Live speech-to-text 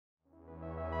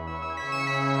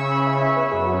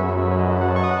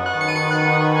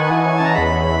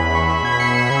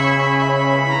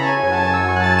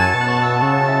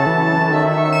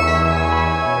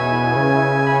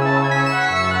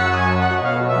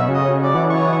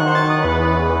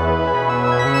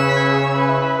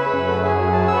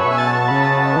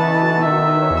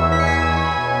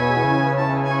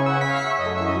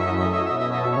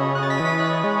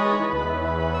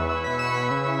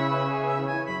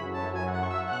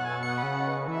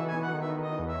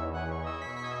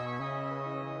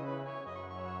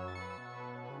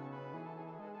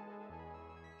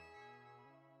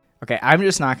Okay, I'm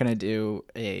just not going to do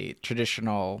a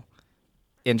traditional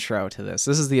intro to this.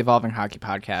 This is the Evolving Hockey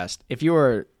Podcast. If you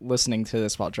are listening to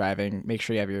this while driving, make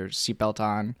sure you have your seatbelt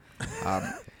on.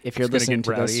 If you're listening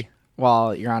to this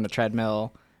while you're on a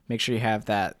treadmill, make sure you have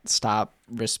that stop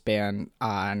wristband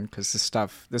on because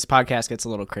this podcast gets a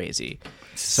little crazy.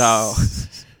 So,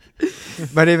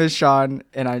 my name is Sean,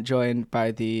 and I'm joined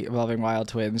by the Evolving Wild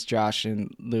Twins, Josh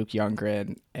and Luke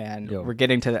Youngren, and we're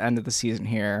getting to the end of the season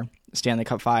here. Stanley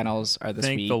Cup Finals are this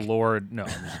week. Thank the Lord. No.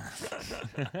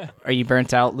 Are you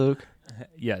burnt out, Luke?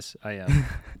 Yes, I am.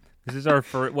 This is our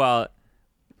first. Well,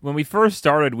 when we first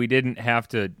started, we didn't have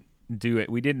to do it.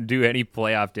 We didn't do any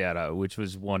playoff data, which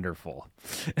was wonderful.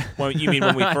 Well, you mean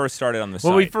when we first started on the site?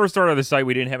 When we first started on the site,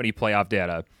 we didn't have any playoff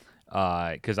data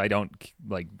because I don't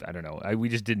know. We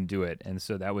just didn't do it, and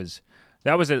so that was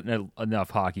enough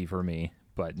hockey for me.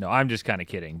 But no, I'm just kind of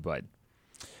kidding. But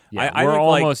yeah, I we're think,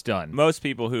 almost done. Most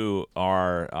people who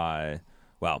are,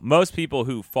 most people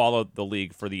who follow the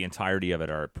league for the entirety of it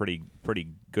are pretty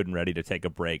good and ready to take a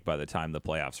break by the time the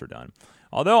playoffs are done.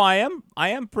 Although I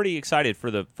am pretty excited for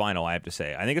the final. I have to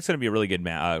say, I think it's going to be a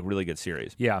really good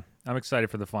series. Yeah, I'm excited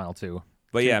for the final too.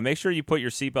 But yeah, make sure you put your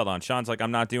seatbelt on. Sean's like,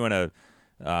 I'm not doing a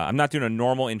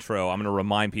normal intro. I'm going to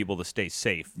remind people to stay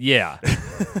safe. Yeah.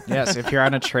 Yes, if you're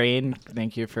on a train,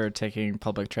 thank you for taking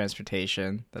public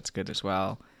transportation. That's good as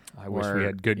well. I wish we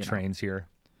had good trains here.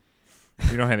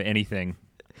 We don't have anything.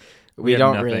 We have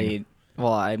don't nothing. really.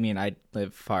 Well, I mean, I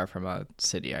live far from a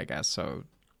city, I guess, so,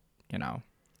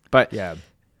 But yeah.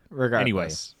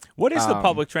 regardless. What is the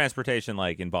public transportation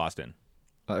like in Boston?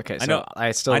 Okay, so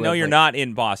I know you're not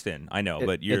in Boston. I know,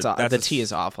 but the T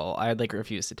is awful. I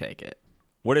refuse to take it.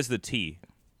 What is the T?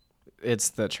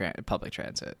 It's the public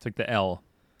transit. It's like the L.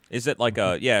 Is it like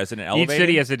is it an elevator? Each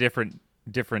city has a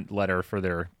different letter for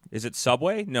their. Is it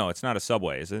subway? No, it's not a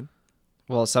subway, is it?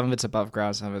 Well, some of it's above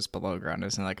ground, some of it's below ground.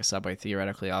 Isn't it like a subway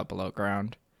theoretically all below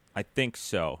ground? I think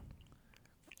so.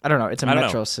 I don't know. It's a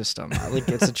metro system. Like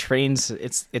it's a train.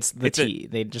 It's the T.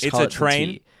 They just call it a train.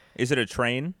 The T. Is it a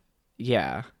train?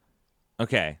 Yeah.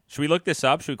 Okay. Should we look this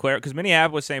up? Should we clear? Because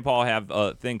Minneapolis, St. Paul have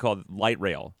a thing called light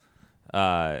rail,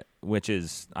 which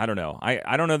is I don't know.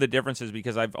 I don't know the differences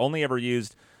because I've only ever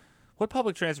used. What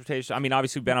public transportation? I mean,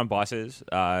 obviously, we've been on buses.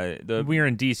 We're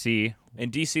in D.C.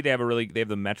 In D.C., they have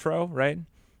the metro, right?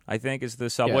 I think is the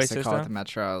subway system. Yes, they call it the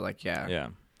metro. Like yeah.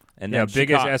 And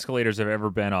biggest escalators I've ever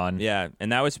been on. Yeah,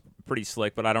 and that was pretty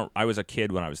slick. But I was a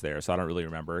kid when I was there, so I don't really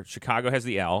remember. Chicago has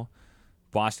the L.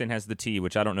 Boston has the T,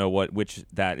 which I don't know which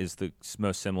that is the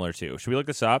most similar to. Should we look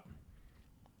this up?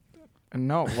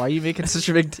 No. Why are you making such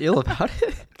a big deal about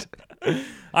it?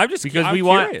 I'm just because I'm we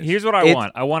curious. want. Here's what I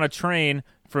want. I want a train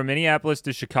from Minneapolis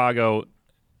to Chicago,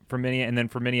 and then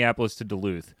from Minneapolis to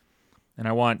Duluth, and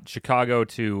I want Chicago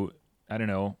to I don't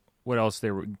know what else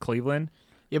they were Cleveland.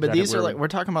 Yeah, but these are we're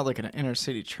talking about like an inner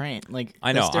city train. Like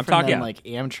I know that's I'm different talking than like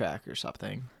Amtrak or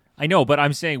something. I know, but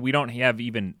I'm saying we don't have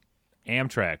even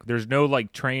Amtrak. There's no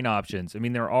like train options. I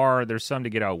mean, there's some to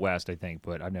get out west, I think,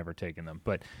 but I've never taken them.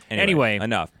 But anyway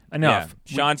enough. Yeah.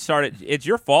 Sean started. It's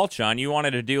your fault, Sean. You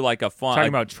wanted to do like a fun talking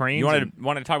about trains. You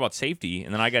wanted to talk about safety,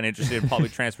 and then I got interested in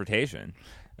public transportation.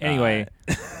 Anyway,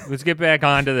 let's get back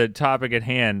on to the topic at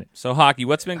hand. So hockey.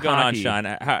 What's been going on, Sean?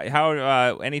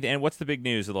 How anything? And what's the big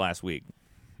news of the last week?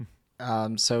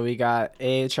 So we got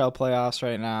AHL playoffs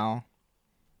right now,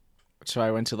 which I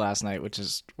went to last night, which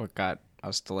is what got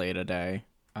us delayed a day.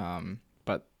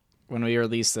 But when we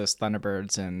release this,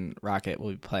 Thunderbirds and Rocket will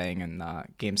be playing in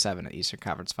Game 7 of the Eastern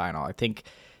Conference Final. I think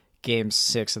Game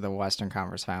 6 of the Western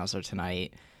Conference Finals are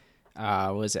tonight.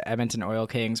 Was it Edmonton Oil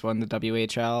Kings won the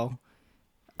WHL?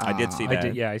 I did see that.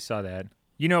 I saw that.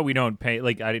 You know, we don't pay.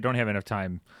 Like, I don't have enough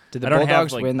time. Did the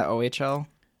Bulldogs win the OHL?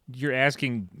 You're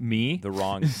asking me? You're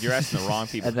asking the wrong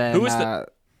people. And then who is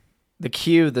the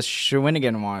Q, the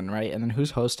Shawinigan one, right? And then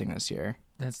who's hosting this year?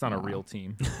 That's not a real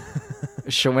team.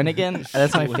 Shawinigan?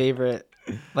 That's my favorite.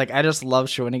 Like, I just love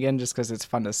Shawinigan just because it's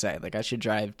fun to say. Like, I should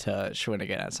drive to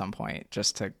Shawinigan at some point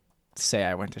just to say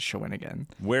I went to Shawinigan.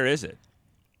 Where is it?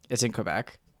 It's in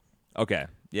Quebec. Okay.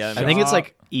 Yeah. I think it's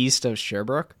like east of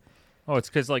Sherbrooke. Oh, it's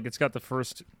because like it's got the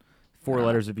first four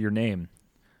letters of your name.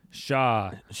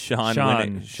 Sean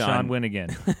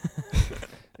Winnigan.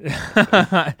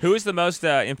 Who is the most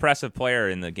impressive player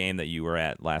in the game that you were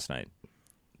at last night?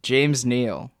 James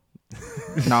Neal.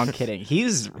 No, I'm kidding.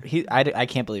 I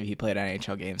can't believe he played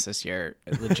NHL games this year.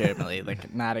 Legitimately,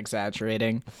 like not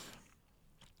exaggerating.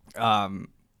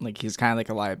 Like he's kind of like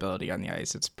a liability on the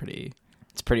ice. It's pretty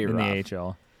in rough. The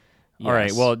AHL. Yes. All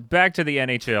right. Well, back to the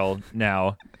NHL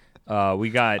now. We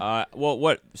got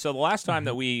So the last time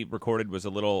that we recorded was a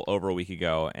little over a week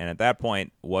ago, and at that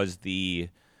point was the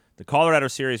The Colorado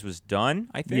series was done,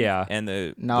 I think. Yeah. And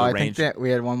the I think Range. that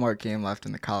we had one more game left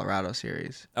in the Colorado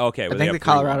series. Okay, I well, think they the have 3-1.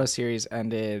 Colorado series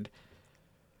ended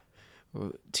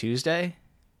Tuesday.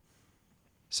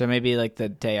 So maybe like the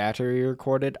day after we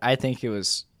recorded. I think it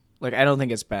was like I don't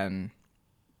think it's been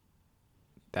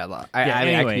that long. I mean, I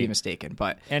could anyway. be mistaken,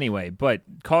 but Anyway, but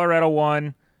Colorado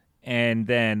won, and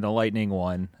then the Lightning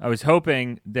won. I was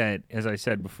hoping that, as I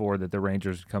said before, that the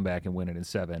Rangers would come back and win it in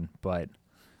 7, but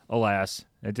alas,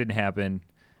 it didn't happen.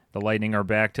 The Lightning are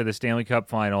back to the Stanley Cup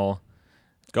final.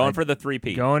 Going for the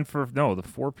 3-peat. Going for the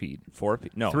 4-peat.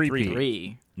 4-peat. No, 3-peat.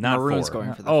 3. Not Maroons 4.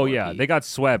 going for the Oh 4-peat. yeah, they got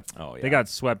swept. Oh, yeah. They got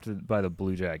swept by the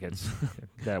Blue Jackets.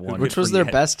 That one, which was their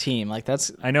best team. Like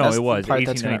that's I know, that's it was, the part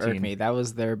that's going to 18-19. irk me. That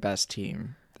was their best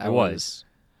team. That It was.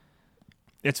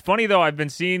 It's funny though. I've been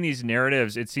seeing these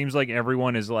narratives. It seems like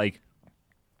everyone is like,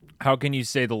 "How can you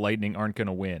say the Lightning aren't going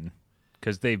to win?"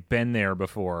 Because they've been there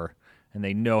before and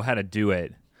they know how to do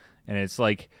it. And it's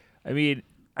like, I mean,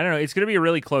 I don't know. It's going to be a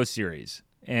really close series,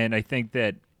 and I think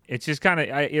that it's just kind of.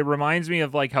 It reminds me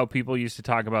of like how people used to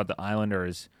talk about the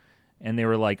Islanders, and they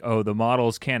were like, "Oh, the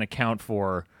models can't account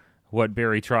for what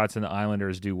Barry Trotz and the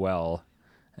Islanders do well,"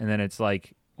 and then it's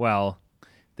like, well.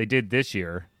 They did this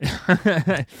year.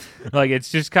 Like, it's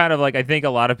just kind of like, I think a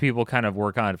lot of people kind of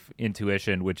work on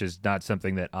intuition, which is not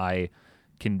something that I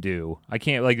can do. I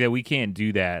can't, like, that we can't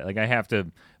do that. Like, I have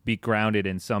to be grounded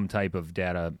in some type of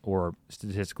data or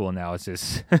statistical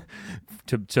analysis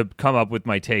to come up with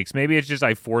my takes. Maybe it's just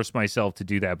I force myself to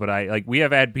do that, but we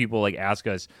have had people like ask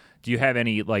us, do you have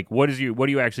any, like, what do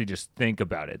you actually just think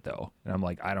about it though? And I'm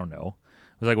like, I don't know.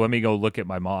 I was like, let me go look at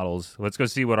my models. Let's go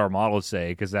see what our models say,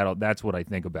 because that's what I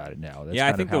think about it now. That's Yeah, I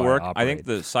kind think of the how work. I operate. think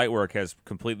the site work has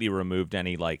completely removed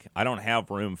any I don't have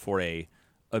room for a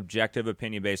objective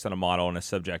opinion based on a model and a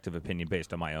subjective opinion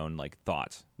based on my own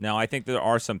thoughts. Now, I think there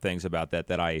are some things about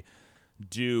that I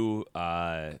do.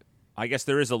 I guess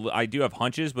there is I do have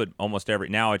hunches, but almost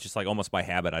now it's just almost by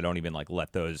habit. I don't even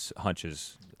let those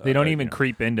hunches. They don't even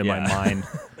creep into my mind.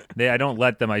 I don't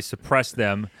let them. I suppress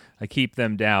them. I keep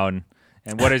them down.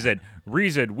 And what is it?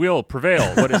 Reason will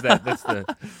prevail. What is that? That's the.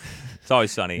 It's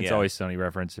Always Sunny. It's yeah. Always Sunny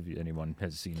reference if anyone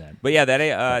has seen that. But yeah,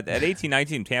 that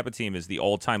 18-19 Tampa team is the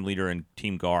all-time leader in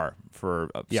Team GAR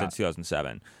for since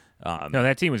 2007. No,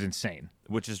 that team was insane.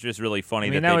 Which is just really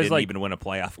funny that they was didn't even win a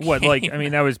playoff game. What,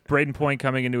 that was Braden Point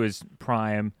coming into his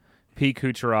prime, Pete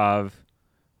Kucherov,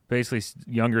 basically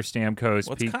younger Stamkos,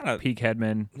 Pete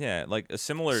Hedman, yeah, a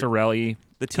similar Sorelli.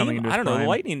 The coming team, into I don't know, the prime.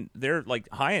 Lightning, their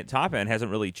high end top end hasn't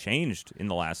really changed in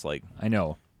the last I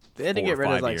know. They had to 4 get or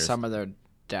rid of 5 years. some of their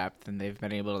depth, and they've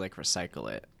been able to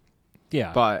recycle it.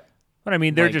 Yeah. But I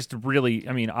mean, they're just really,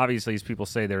 obviously, as people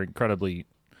say, they're incredibly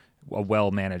a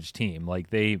well-managed team.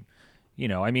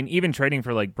 Even trading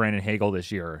for Brandon Hagel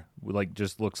this year,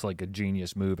 just looks like a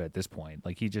genius move at this point.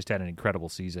 He just had an incredible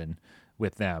season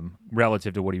with them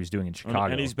relative to what he was doing in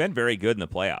Chicago. and he's been very good in the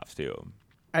playoffs too.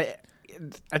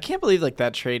 I can't believe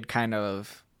that trade kind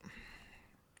of,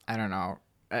 I don't know.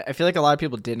 I feel like a lot of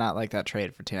people did not like that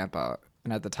trade for Tampa,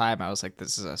 and at the time I was like,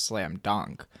 this is a slam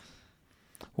dunk.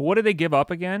 Well, what did they give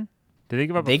up again? Did they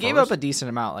give up? They gave up a decent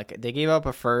amount. They gave up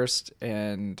a first,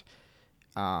 and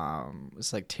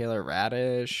it's Taylor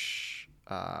Radish.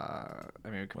 We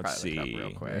could Let's probably look it see. up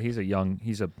real quick. He's a young.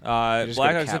 He's a. just go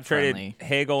Blackhawks cap have traded friendly.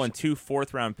 Hagel and 2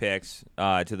 4th-round picks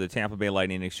to the Tampa Bay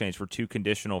Lightning in exchange for 2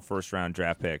 conditional first-round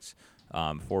draft picks.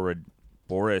 Forward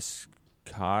Boris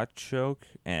Kachuk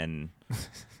and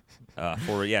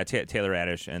Taylor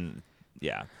Radish, and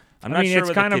I'm not sure it's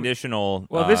what kind the of conditional.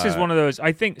 Well, this is one of those.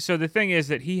 I think so. The thing is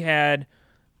that he had.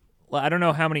 I don't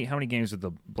know how many games with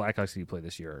the Blackhawks did he play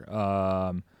this year.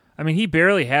 He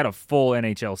barely had a full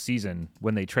NHL season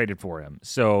when they traded for him.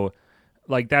 So,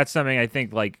 that's something I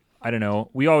think. I don't know.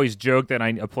 We always joke that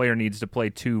a player needs to play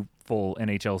 2 full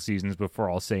NHL seasons before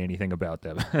I'll say anything about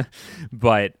them.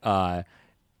 But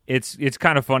it's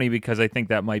kind of funny because I think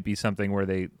that might be something where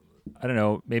they, I don't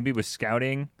know, maybe with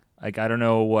scouting. I don't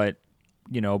know what,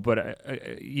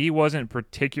 but he wasn't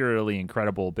particularly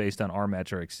incredible based on our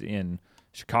metrics in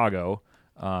Chicago.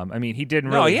 He didn't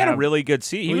really. No, he had have, a really good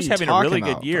season. He What was are you having a talking really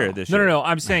good about, year though? this year. No.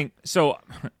 I'm saying so.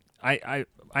 I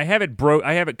have it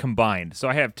I have it combined. So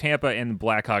I have Tampa and the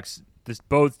Blackhawks.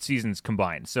 Both seasons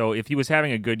combined. So if he was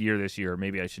having a good year this year,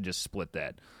 maybe I should just split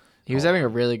that. He was having a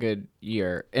really good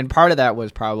year, and part of that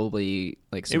was probably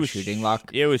some It was shooting luck.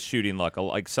 It was shooting luck.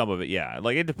 Some of it, yeah.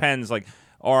 It depends.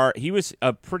 He was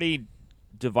a pretty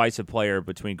divisive player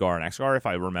between Gar and XGar, if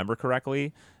I remember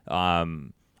correctly.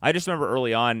 I just remember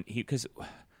early on because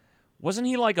wasn't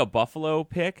he a Buffalo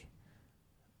pick,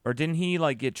 or didn't he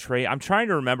get traded? I'm trying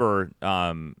to remember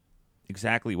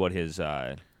exactly what his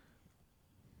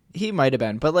He might have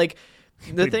been, but like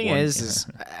the Played thing one, is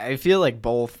I feel like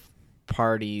both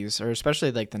parties, or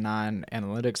especially like the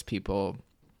non-analytics people,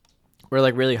 were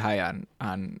like really high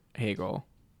on Hagel.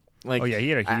 Like, Oh, yeah, he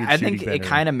had a huge I think shooting it pattern.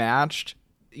 kind of matched.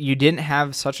 You didn't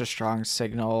have such a strong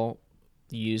signal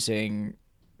using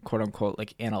quote unquote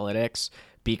like analytics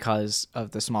because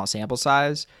of the small sample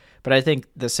size, but I think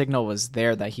the signal was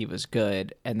there that he was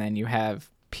good, and then you have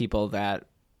people that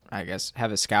I guess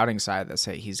have a scouting side that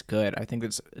say he's good. I think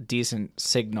it's a decent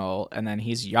signal, and then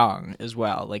he's young as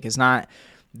well. Like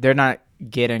they're not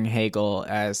getting Hagel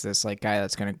as this like guy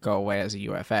that's going to go away as a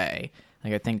UFA.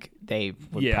 Like I think they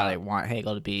would Yeah. probably want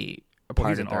Hagel to be a Well, part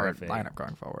he's of an their RFA. lineup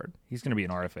going forward. He's going to be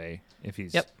an RFA if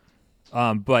he's. Yep.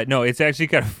 But no, it's actually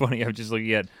kind of funny. I'm just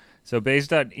looking at so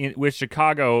based on with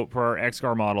Chicago for our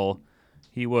XCar model,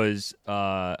 he was.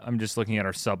 I'm just looking at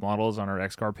our submodels on our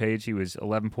XCar page. He was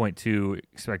 11.2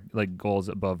 expect like goals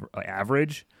above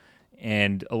average,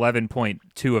 and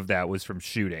 11.2 of that was from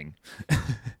shooting.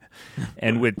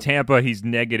 And with Tampa, he's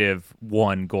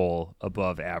 -1 goal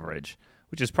above average,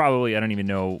 which is probably, I don't even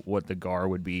know what the GAR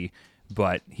would be,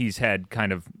 but he's had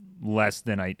kind of less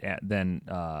than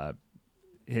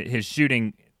his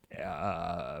shooting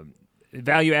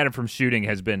value added from shooting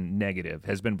has been negative,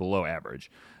 has been below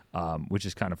average, which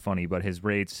is kind of funny. But his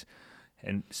rates,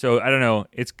 and so I don't know.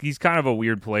 He's kind of a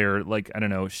weird player. Like, I don't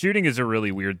know. Shooting is a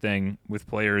really weird thing with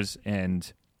players,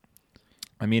 and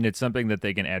I mean it's something that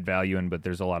they can add value in, but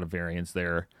there's a lot of variance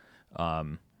there. I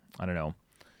don't know.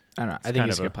 I don't know. I think kind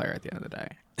he's a of good player at the end of the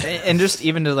day. And just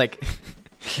even to like,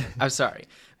 I'm sorry,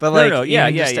 but No, like, no, yeah,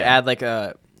 even yeah, just to yeah. add like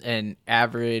an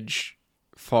average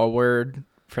forward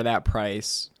for that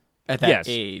price at that Yes.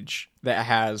 age that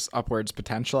has upwards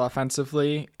potential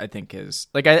offensively, I think is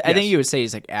like I think Yes. you would say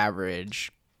he's like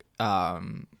average, at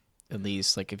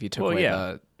least like if you took Well, away yeah.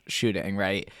 the shooting,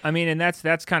 right? I mean, and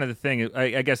that's kind of the thing.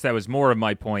 I guess that was more of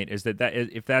my point is that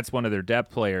if that's one of their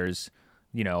depth players,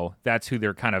 you know, that's who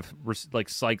they're kind of like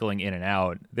cycling in and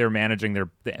out. They're managing the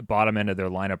bottom end of their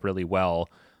lineup really well.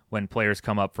 When players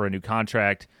come up for a new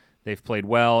contract, they've played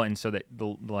well, and so that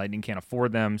the Lightning can't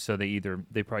afford them, so they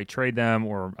probably trade them,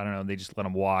 or I don't know, they just let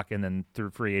them walk, and then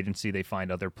through free agency they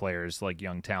find other players like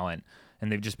young talent,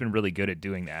 and they've just been really good at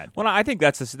doing that. Well, I think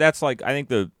that's like I think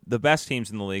the best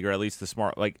teams in the league, or at least the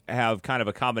smart, like have kind of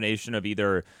a combination of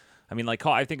either. I mean, like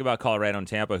I think about Colorado and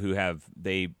Tampa, who have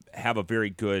a very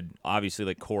good, obviously,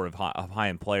 like core of high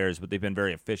end players, but they've been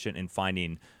very efficient in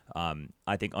finding,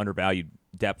 I think, undervalued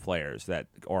depth players that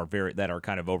are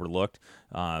kind of overlooked.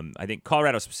 I think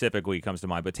Colorado specifically comes to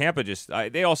mind, but Tampa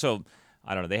they also.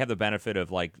 I don't know. They have the benefit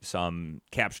of like some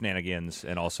cap shenanigans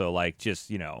and also like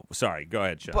just Sorry, go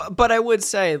ahead, Sean. But I would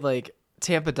say like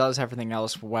Tampa does everything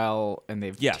else well, and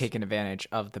they've Yes. taken advantage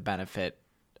of the benefit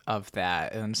of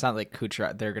that. And it's not like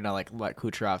Kucherov, they're gonna like let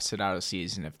Kucherov sit out a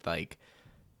season if like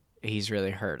he's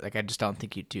really hurt. Like I just don't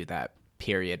think you'd do that.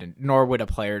 Period. And nor would a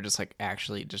player just like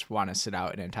actually just want to sit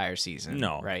out an entire season.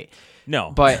 No. Right.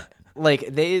 No, But like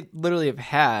they literally have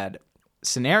had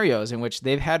scenarios in which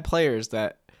they've had players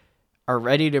that are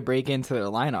ready to break into their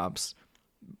lineups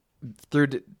through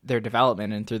their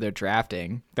development and through their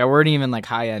drafting that weren't even like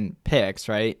high end picks,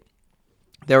 right?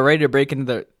 They were ready to break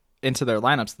into their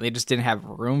lineups. They just didn't have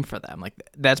room for them. Like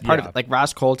that's part of Yeah. it. Like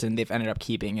Ross Colton, they've ended up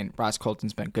keeping, and Ross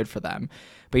Colton's been good for them.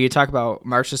 But you talk about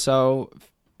Marchessault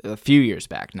a few years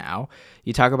back now.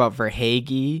 You talk about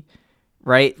Verhaeghe,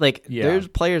 right? Like Yeah. there's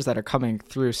players that are coming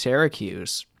through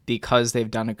Syracuse because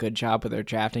they've done a good job with their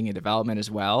drafting and development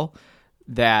as well,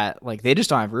 that like they just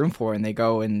don't have room for, and they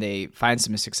go and they find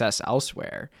some success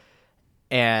elsewhere.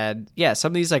 And yeah, some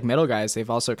of these like middle guys they've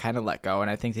also kind of let go, and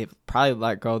I think they've probably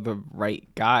let go the right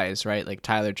guys, right? Like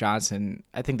Tyler Johnson,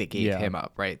 I think they gave Yeah. him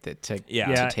up, right? To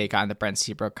Yeah. take on the Brent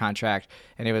Seabrook contract,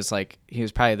 and it was like he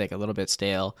was probably like a little bit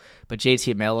stale. But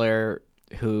JT Miller,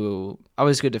 who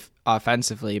always good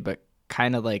offensively, but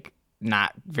kind of like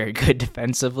not very good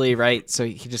defensively, right? So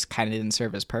he just kind of didn't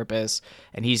serve his purpose,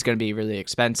 and he's going to be really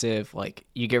expensive. Like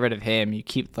you get rid of him, you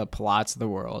keep the Palots of the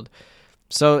world.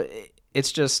 So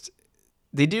it's just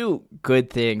they do good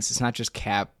things. It's not just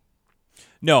cap.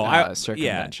 No,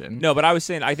 circumvention. Yeah. No, but I was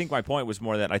saying, I think my point was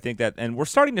more that I think that, and we're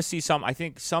starting to see I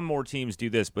think some more teams do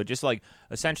this, but just like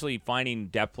essentially finding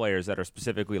depth players that are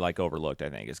specifically like overlooked, I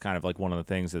think is kind of like one of the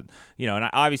things that, and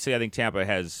obviously I think Tampa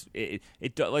has,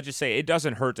 let's just say it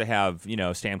doesn't hurt to have,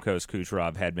 Stamkos,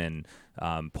 Kucherov, Hedman,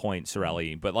 Point,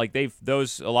 Cirelli, but like a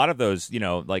lot of those,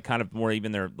 like kind of more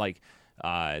even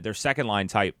their second line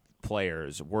type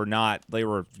players were not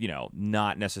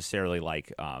necessarily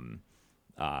like,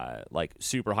 like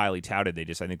super highly touted.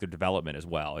 I think their development as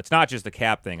well. It's not just the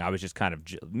cap thing. I was just kind of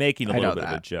making a little bit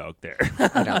of a joke there.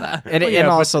 I know that. And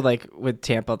also like with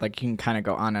Tampa, like you can kind of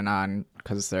go on and on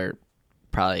because they're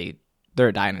a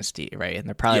dynasty, right? And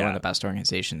they're probably one of the best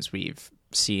organizations we've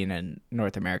seen in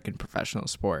North American professional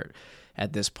sport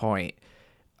at this point.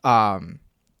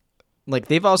 Like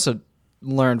they've also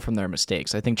learned from their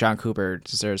mistakes. I think John Cooper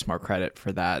deserves more credit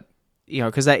for that,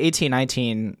 because that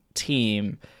 18-19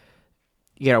 team,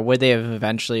 would they have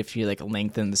eventually, if you like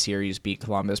lengthened the series, beat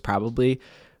Columbus? Probably.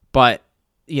 But,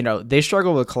 they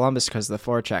struggle with Columbus because of the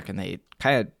forecheck, and they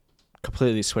kind of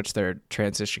completely switched their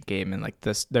transition game and like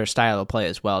their style of play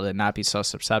as well to not be so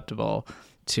susceptible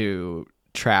to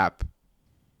trap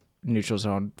neutral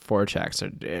zone forechecks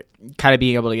or kind of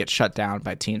being able to get shut down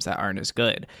by teams that aren't as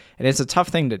good. And it's a tough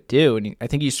thing to do. And I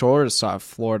think you sort of saw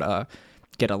Florida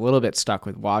get a little bit stuck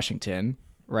with Washington,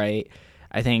 right?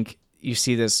 I think you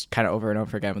see this kind of over and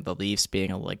over again with the Leafs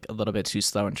being a little bit too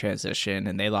slow in transition,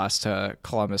 and they lost to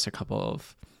Columbus a couple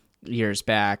of years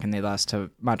back, and they lost to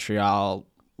Montreal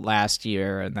last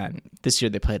year, and then this year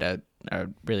they played a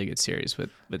really good series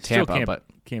with Tampa. But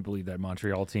can't believe that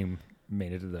Montreal team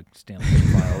made it to the Stanley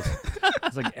Cup Finals.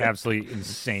 It's like absolutely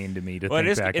insane to me to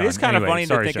think back on. It is kind of funny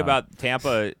to think Sean. about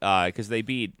Tampa because they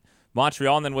beat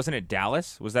Montreal, and then wasn't it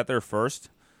Dallas? Was that their first?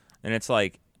 And it's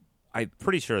like, I'm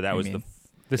pretty sure that was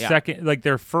the second, like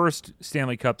their first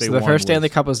Stanley Cup they so won. The first Stanley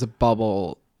Cup was the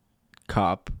Bubble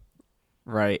Cup,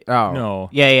 right? Oh no,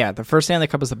 yeah. The first Stanley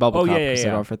Cup was the Bubble Cup because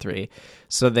they went for 3.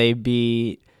 So they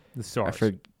beat the Stars.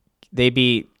 They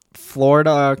beat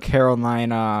Florida,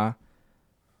 Carolina,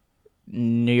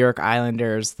 New York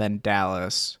Islanders, then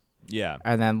Dallas. Yeah.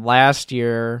 And then last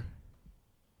year,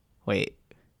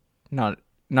 No.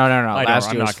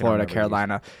 Last year was Florida,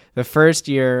 Carolina. The first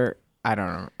year, I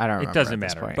don't remember. It doesn't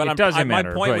matter. But it doesn't matter.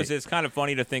 My point was, it's kind of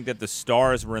funny to think that the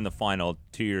Stars were in the final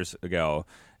 2 years ago,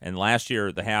 and last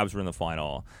year the Habs were in the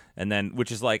final, and then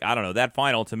which is like, I don't know, that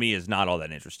final to me is not all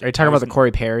that interesting. Are you talking about the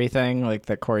Corey Perry thing? Like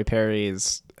that Corey Perry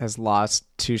has lost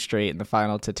 2 straight in the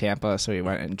final to Tampa, so he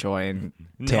went and joined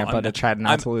Tampa to try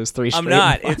not to lose 3 straight. I'm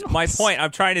not. It's my point.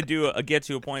 I'm trying to get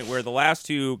to a point where the last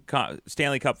 2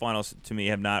 Stanley Cup finals to me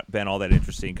have not been all that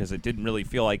interesting because it didn't really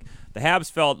feel like the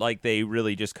Habs felt like they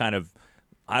really just kind of.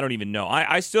 I don't even know.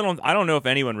 I still don't. I don't know if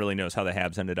anyone really knows how the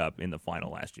Habs ended up in the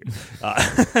final last year.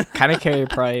 Kind of Carey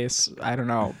Price. I don't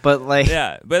know, but like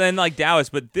but then like Dallas.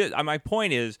 But my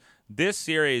point is, this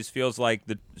series feels like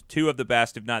the 2 of the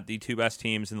best, if not the 2 best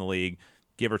teams in the league,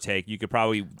 give or take. You could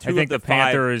probably. I think the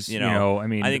Panthers. 5, I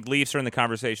think Leafs are in the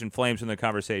conversation. Flames are in the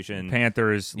conversation.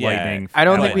 Panthers, Lightning. I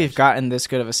don't think we've gotten this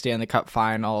good of a Stanley Cup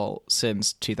final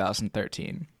since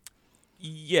 2013.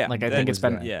 Yeah, I think it's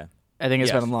been. Yeah. I think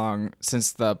it's been long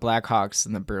since the Blackhawks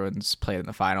and the Bruins played in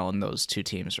the final, and those 2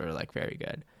 teams were like very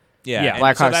good. Yeah,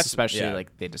 Blackhawks especially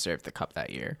like they deserved the cup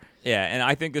that year. Yeah, and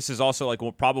I think this is also like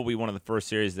probably one of the first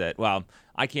series that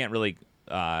I can't really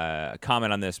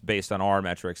comment on this based on our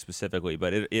metrics specifically,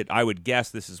 but I would guess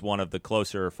this is one of the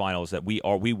closer finals that we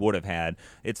would have had.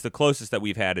 It's the closest that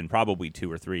we've had in probably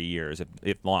 2 or 3 years,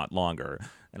 if not longer.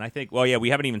 And I think, we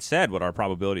haven't even said what our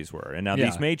probabilities were. And now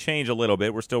these may change a little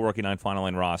bit. We're still working on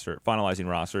finalizing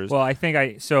rosters. Well, I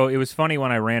think so it was funny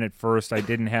when I ran it first. I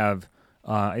didn't have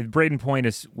Braden Point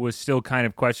was still kind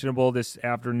of questionable this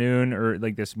afternoon or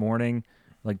like this morning,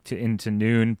 like into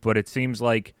noon. But it seems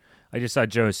like I just saw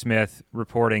Joe Smith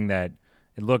reporting that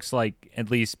it looks like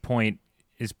at least Point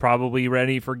is probably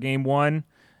ready for Game 1.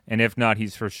 And if not,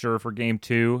 he's for sure for Game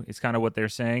 2. It's kind of what they're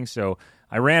saying. So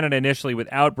I ran it initially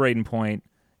without Braden Point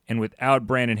and without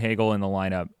Brandon Hagel in the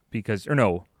lineup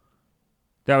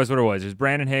that was what it was. It was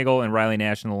Brandon Hagel and Riley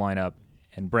Nash in the lineup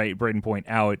and Braden Point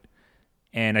out.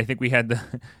 And I think we had the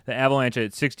Avalanche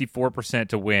at 64%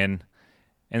 to win.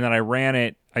 And then I ran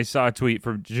it. I saw a tweet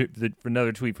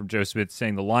another tweet from Joe Smith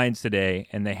saying the lines today,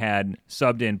 and they had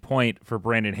subbed in Point for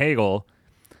Brandon Hagel,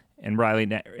 and Riley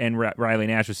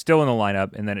Nash was still in the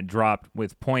lineup, and then it dropped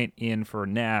with Point in for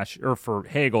Nash or for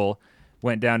Hagel,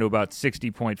 went down to about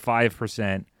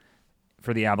 60.5%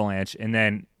 for the Avalanche, and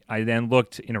then I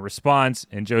looked in a response,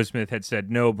 and Joe Smith had said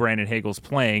no, Brandon Hagel's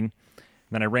playing.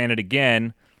 Then I ran it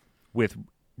again with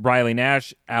Riley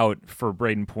Nash out for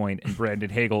Braden Point and Brandon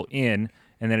Hagel in,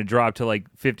 and then it dropped to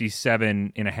like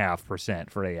 57.5%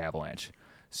 for the Avalanche.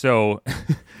 So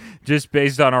just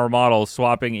based on our model,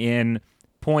 swapping in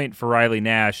Point for Riley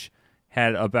Nash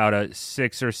had about a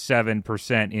 6 or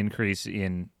 7% increase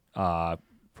in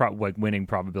winning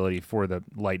probability for the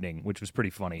Lightning, which was pretty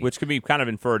funny. Which could be kind of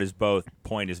inferred as both.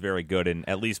 Point is very good, and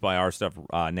at least by our stuff,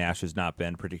 Nash has not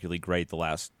been particularly great the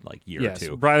last year or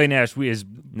two. Riley Nash is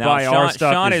Now, by Sean, our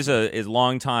stuff. Sean is a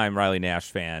long time Riley Nash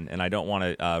fan, and I don't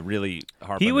want to really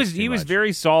harp. He on was this too he was much.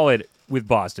 very solid with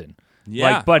Boston.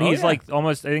 Yeah. But Oh, he's yeah.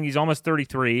 almost. I think he's almost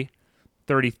 33,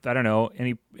 30. I don't know.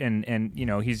 And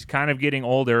he's kind of getting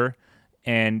older.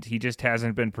 And he just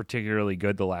hasn't been particularly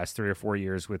good the last 3 or 4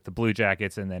 years with the Blue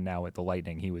Jackets, and then now with the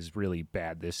Lightning. He was really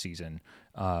bad this season.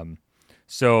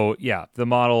 So yeah,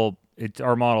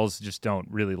 our models just don't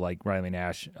really like Riley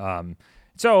Nash.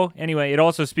 So anyway, it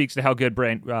also speaks to how good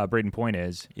Braden Point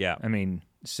is. Yeah. I mean,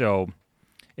 so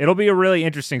it'll be a really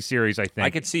interesting series, I think. I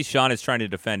could see Sean is trying to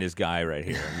defend his guy right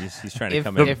here. He's trying to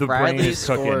come in. If the brain Riley is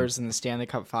cooking. scores in the Stanley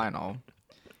Cup final,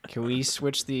 can we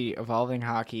switch the Evolving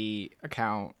Hockey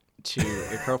account to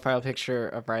a profile picture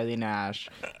of Riley Nash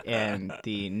and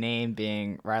the name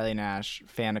being Riley Nash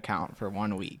fan account for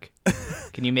 1 week?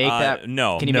 Can you make that?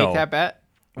 no. Can you No. make that bet?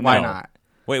 Why No. not?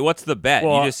 Wait, what's the bet?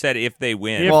 Well, you just said if they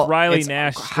win. if Riley it's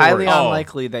Nash highly scores-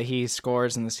 unlikely that he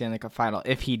scores in the Stanley Cup final.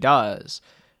 If he does,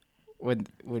 would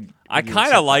I you kind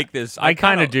accept of like this. I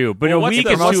kinda do, but a what's week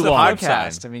the, is what's too the long. flip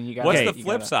podcast? side? I mean, you got. What's Okay. the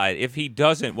flip side? If he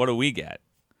doesn't, what do we get?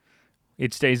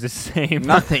 it stays the same.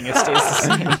 Nothing. It stays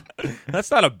the same.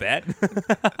 That's not a bet.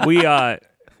 we get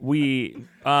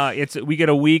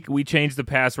a week. We change the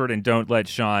password and don't let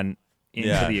Sean into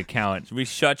Yeah. the account. we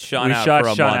shut Sean We out shut for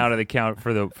a Sean month. out of the account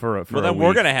for a well, week. then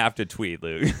we're gonna have to tweet,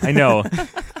 Luke. I know.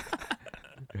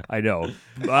 I know.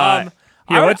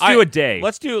 Here, let's do a day.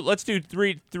 Let's do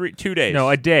 2 days. No,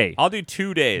 a day. I'll do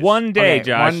 2 days. One day, Okay,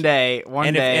 Josh. One day. One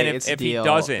And if- day. and if- it's if a he deal.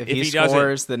 doesn't- if if he he doesn't-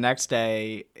 scores the next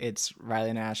day, it's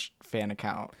Riley Nash fan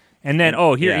account. And then,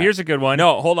 Yeah. here's a good one.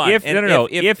 No, hold on. If And no.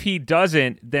 if- If he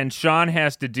doesn't, then Sean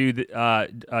has to do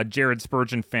the Jared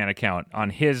Spurgeon fan account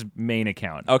on his main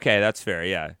account. Okay, that's fair.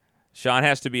 Yeah, Sean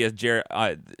has to be a Jared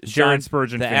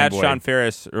Spurgeon the ad fanboy. Sean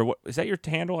Ferris, or what is that your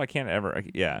handle? I can't ever.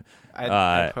 Yeah.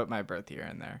 I put my birth year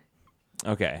in there.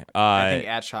 Okay. I think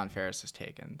at Sean Ferris is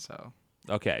taken. So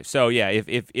Okay. So yeah,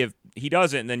 if he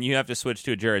doesn't, then you have to switch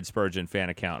to a Jared Spurgeon fan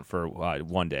account for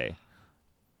 1 day.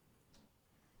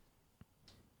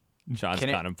 Sean's Can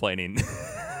it- contemplating.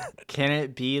 can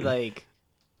it be like?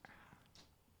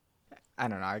 I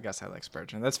don't know. I guess I like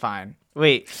Spurgeon. That's fine.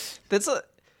 Wait, that's a.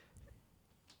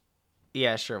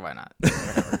 Yeah, sure. Why not?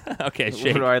 Okay, What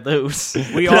shake. do I lose?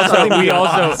 We also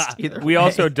lost either we way.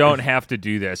 also don't have to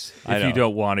do this I if you know.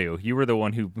 don't want to. You were the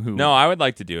one who No, I would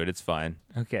like to do it. It's fine.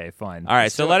 Okay, fine. All right,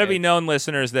 so do let it. it be known,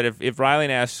 listeners, that if Riley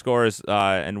Nash scores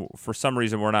and for some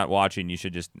reason we're not watching, you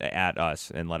should just at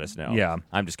us and let us know. Yeah.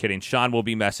 I'm just kidding. Sean will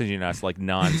be messaging us like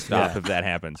nonstop if that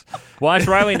happens. Watch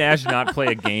Riley Nash not play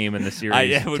a game in the series.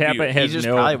 Yeah, it would Tampa be- He has just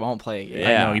no. probably won't play again.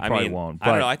 Yeah, know he probably mean, won't, I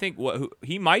don't but- know. I think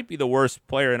he might be the worst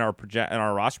player in our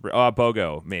roster.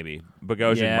 Bogo maybe.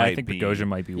 Bogosian yeah, might I think be. Bogosian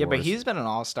might be Yeah, worse. but he's been an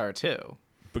all-star too.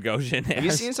 Bogosian. Have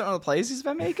you seen some of the plays he's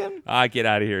been making? Get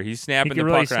out of here. He's he snapping can the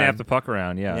really puck snap around. the puck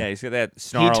around. Yeah. Yeah, he's got that He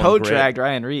snarl. and toe grit. dragged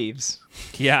Ryan Reeves.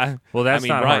 Yeah. Well, that's I mean,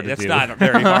 not right, hard to that's do. not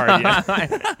very hard.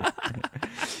 Yeah.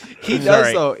 He does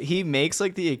Sorry. though. He makes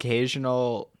like the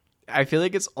occasional. I feel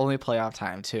like it's only playoff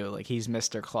time too. Like he's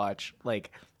Mr. Clutch.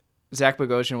 Like Zach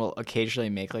Bogosian will occasionally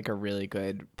make like a really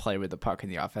good play with the puck in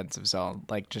the offensive zone.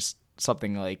 Like just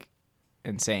something like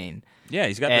insane. Yeah,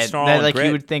 he's got the And snarl that and like grit.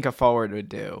 you would think a forward would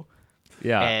do.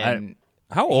 Yeah. And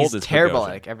How old he's is terrible Bogosian? at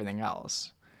like everything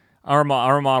else. Our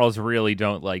models really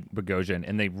don't like Bogosian,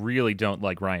 and they really don't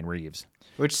like Ryan Reeves.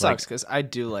 Which sucks because I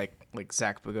do like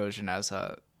Zach Bogosian as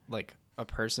a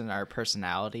person or a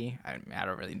personality. I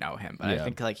don't really know him, but Yeah. I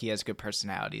think like he has good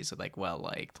personalities, like well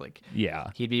liked. Like Yeah.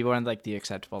 he'd be one of like the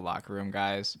acceptable locker room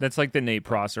guys. That's like the Nate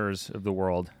Prossers of the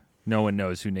world. No one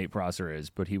knows who Nate Prosser is,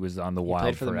 but he was on the He Wild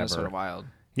played for the forever. Minnesota Wild.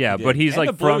 Yeah, He but did. he's And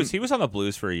like the from Blues. He was on the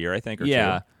Blues for a year, I think, or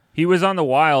yeah. two. He was on the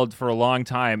Wild for a long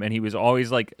time, and he was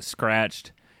always like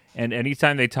scratched. And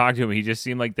anytime they talked to him, he just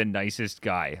seemed like the nicest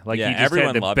guy. Like Yeah, he just everyone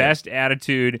had the loved him. best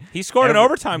attitude. He scored an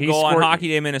overtime he goal on scored- Hockey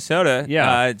Day Minnesota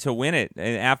Yeah. to win it.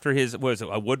 And after his, what was it,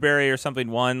 a Woodbury or something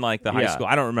won like the high Yeah. school.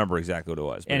 I don't remember exactly what it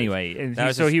was. But Anyway, and that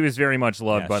was so his- he was very much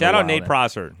loved yeah. by Shout the out Wild. Nate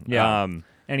Prosser. Yeah.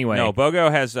 Anyway, No,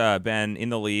 Bogo has been in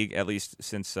the league at least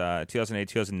since 2008,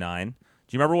 2009. Do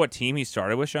you remember what team he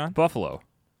started with, Sean? Buffalo.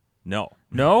 No.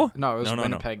 No? No, it was No.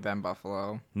 Winnipeg then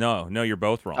Buffalo. No, you're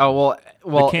both wrong. Oh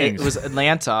well, it Kings. was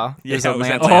Atlanta. Yeah, it it was was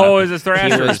Atlanta. Oh, it was the He was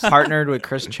Thrashers. partnered with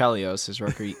Chris Chelios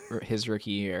his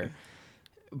rookie year.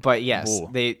 But yes,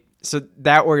 Ooh. so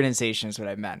that organization is what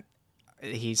I meant.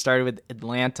 He started with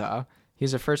Atlanta. He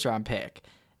was a first round pick,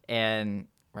 and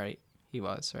right, he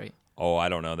was right. Oh, I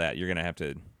don't know that. You're gonna have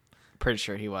to pretty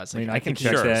sure he was. Like, I can think he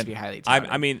check was that. supposed to be highly touted.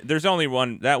 I mean, there's only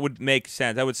one that would make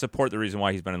sense. That would support the reason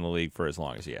why he's been in the league for as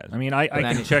long as he has. I mean, I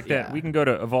then- can check that. yeah. We can go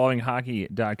to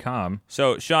evolvinghockey.com.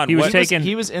 So, Sean, He was what, taken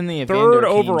he was in the third Evander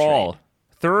Kane overall. trade.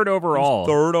 Third overall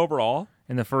third overall?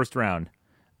 in the first round.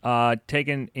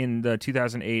 Taken in the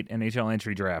 2008 NHL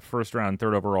entry draft. First round,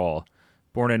 third overall.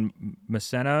 Born in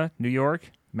Massena, New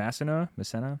York. Massena?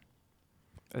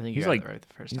 I think He's you got like it right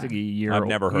the first he's time. like a year. I've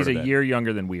never He's heard a of it. year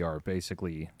younger than we are,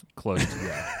 basically close to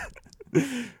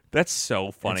that. That's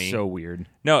so funny. It's so weird.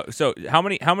 No, so how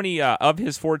many of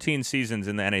his 14 seasons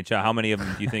in the NHL, how many of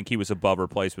them do you think he was above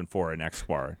replacement for in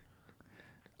XBAR?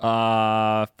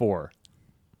 4.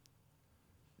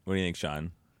 What do you think,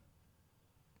 Sean?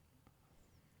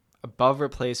 Above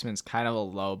replacement's kind of a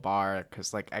low bar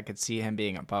because like I could see him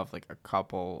being above like a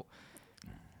couple.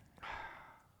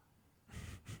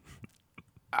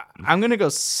 I'm gonna go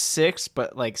 6,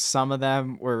 but like some of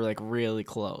them were like really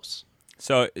close.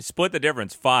 So split the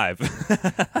difference, 5.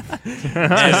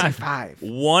 Like 5.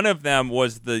 One of them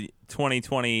was the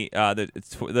 2020,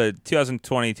 the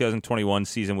 2020-2021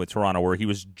 season with Toronto, where he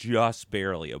was just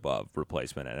barely above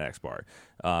replacement at XBAR.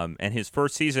 And his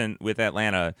first season with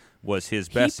Atlanta was his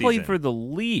best He played season. for the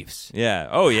Leafs. Yeah.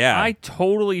 Oh, yeah. I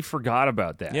totally forgot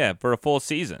about that. Yeah, for a full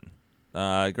season.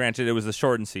 Granted, it was the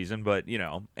shortened season, but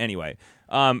anyway.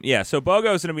 Yeah. So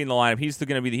Bogo's going to be in the lineup.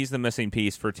 He's the missing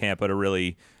piece for Tampa to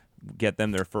really get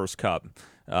them their first cup.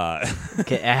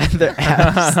 Okay, add their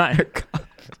abs.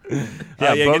 Yeah,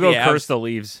 get Bogo the abs. cursed the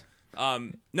Leafs.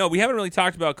 No, we haven't really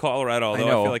talked about Colorado, although I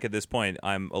know. feel like at this point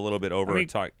I'm a little bit over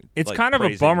talk. It's like, kind of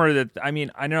praising. a bummer that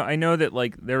I know that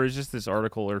like there was just this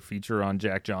article or feature on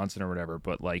Jack Johnson or whatever,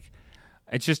 but like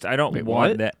it's just I don't Wait,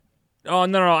 want what? that. Oh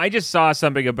no! I just saw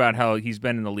something about how he's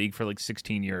been in the league for like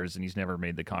 16 years and he's never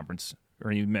made the conference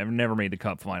or he never made the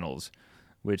Cup Finals,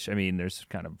 which I mean, there's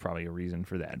kind of probably a reason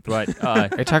for that. But Are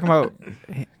you talking about?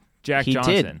 Jack He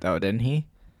Johnson, did though, didn't he?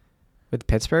 With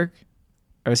Pittsburgh,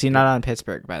 or was he not on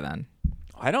Pittsburgh by then?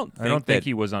 I don't think think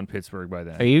he was on Pittsburgh by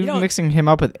then. Are you know- mixing him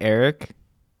up with Eric,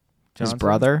 his Johnson?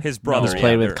 brother? His brother, who's yeah,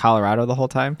 played they're- with Colorado the whole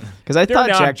time. Because I They're thought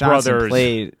not Jack Johnson brothers.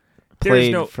 played There's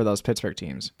no- for those Pittsburgh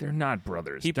teams. They're not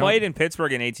brothers. He Don't- played in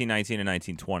Pittsburgh in 1819 and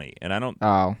 1920, and I don't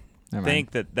Oh, never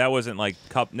mind. think that wasn't like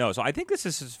cup. No, so I think this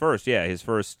is his first. Yeah, his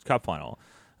first cup final.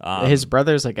 His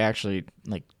brother's like actually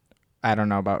like I don't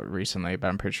know about recently, but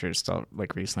I'm pretty sure it's still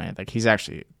like recently. Like he's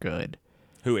actually good.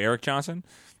 Who, Eric Johnson?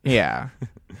 Yeah.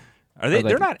 Are they? Like,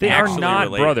 They're not. They are actually not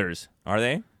related. brothers. Are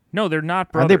they? No, they're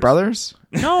not brothers. Are they brothers?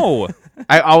 No,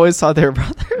 I always thought they were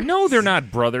brothers. no, they're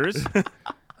not brothers.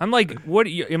 I'm like, what?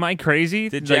 Am I crazy?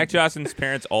 Did Like, Jack Johnson's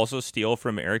parents also steal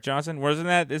from Eric Johnson? Wasn't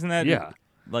that? Isn't that? Yeah.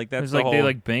 Like It that's was the like whole. they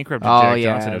like bankrupted Oh, Jack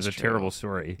yeah, Johnson. It was a that's true. terrible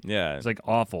story. yeah. It's like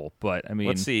awful, but I mean,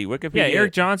 Let's see. Wikipedia. yeah,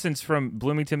 Eric Johnson's from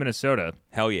Bloomington, Minnesota.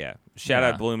 Hell yeah! Shout Yeah.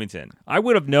 out Bloomington. I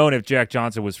would have known if Jack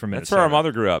Johnson was from That's Minnesota. where our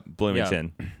mother grew up.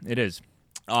 Bloomington. It is.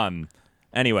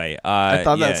 Anyway, I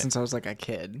thought yeah. that since I was like a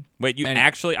kid. Wait, you and-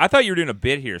 actually? I thought you were doing a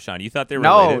bit here, Sean. You thought they were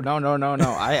No, related?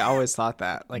 no. I always thought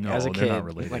that. Like No, as a they're kid, not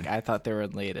related. like I thought they were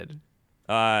related.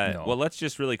 No. Well, let's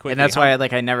just really quickly. And that's why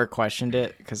like I never questioned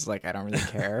it because like I don't really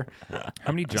care.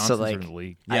 How many Johnsons like, are in the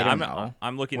league? Yeah, I don't I'm, know.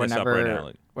 I'm looking this up right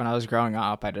now. When I was growing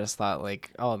up, I just thought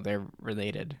like, oh, they're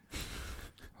related.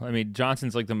 I mean,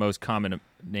 Johnson's like the most common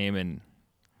name in.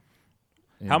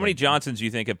 How many Johnsons do you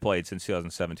think have played since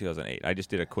 2007, 2008? I just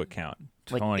did a quick count.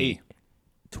 Like 20. 8.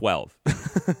 12.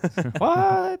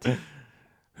 What?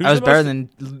 Who's I was the better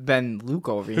most- than Luke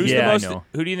over Who's here. Yeah, I the most? know.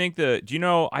 Who do you think the? Do you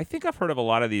know? I think I've heard of a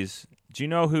lot of these. Do you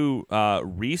know who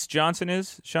Reese Johnson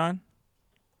is, Sean?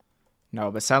 No,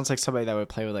 but sounds like somebody that would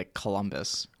play with like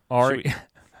Columbus. Ari.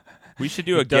 We should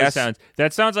do a It does guess. sound-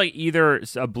 that sounds like either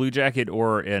a Blue Jacket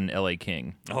or an LA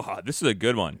King. Oh, this is a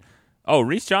good one. Oh,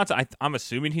 Reese Johnson. I'm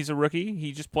assuming he's a rookie.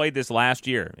 He just played this last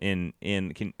year in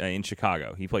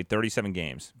Chicago. He played 37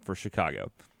 games for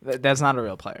Chicago. That's not a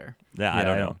real player. Yeah, I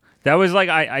don't know. That was like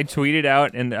I tweeted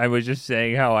out and I was just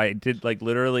saying how I did like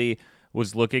literally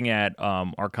was looking at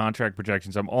our contract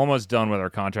projections. I'm almost done with our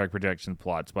contract projection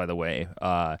plots, by the way.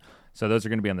 So those are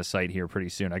going to be on the site here pretty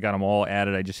soon. I got them all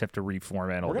added. I just have to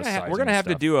reformat all We're the gonna sizing we're gonna and have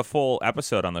to stuff. do a full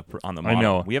episode on the model.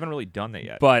 know. We haven't really done that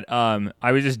yet. But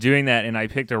I was just doing that, and I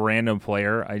picked a random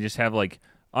player. I just have like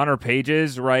on our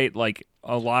pages, right? Like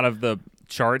a lot of the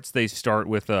charts, they start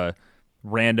with a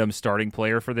random starting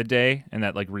player for the day, and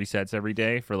that like resets every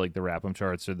day for like the Rap'em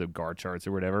charts or the guard charts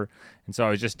or whatever. And so I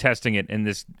was just testing it, and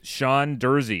this Sean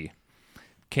Dursey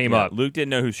came Yeah, up. Luke didn't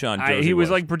know who Sean Jersey He was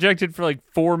like projected for like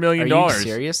 $4 million. Are you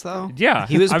serious though? Yeah,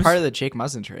 He was I'm part s- of the Jake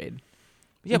Muzzin trade.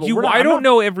 yeah, but You, we're not- I I'm don't not-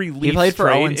 know every Leafs He played for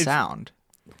trade. Owen It's- Sound.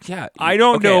 Yeah, I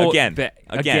don't okay, know again.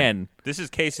 again. This is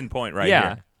case in point right Yeah.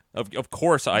 here. Of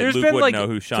course, There's Luke been would like know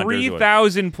who Sean Durzi was.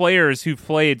 3,000 players who've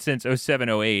played since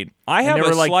 07-08. I have and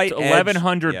there a were like slight edge.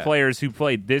 1,100 Yeah. players who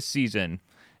played this season,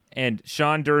 and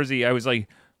Sean Durzi, I was like,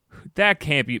 that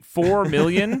can't be 4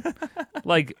 million.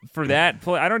 Like for that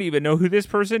play, I don't even know who this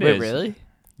person Wait, is. really?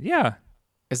 Yeah,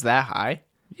 Is that high?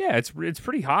 yeah, it's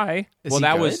pretty high. Is Well, he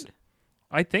that good? was-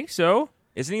 I think so.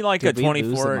 Isn't he like Did a we lose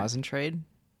the 24? Muzzin trade?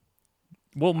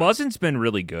 Well, Muzzin's been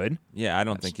really good. Yeah, I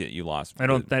don't think you lost. I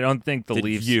don't think the Did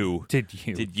Leafs you? did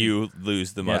you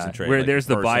lose the yeah, Muzzin trade? where like, there's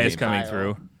the personally? bias coming Kyle.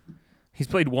 through. He's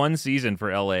played one season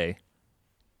for LA.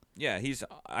 Yeah, he He's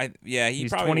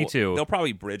probably 22. They'll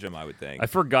probably bridge him, I would think. I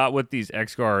forgot what these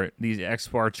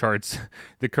XBAR charts,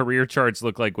 the career charts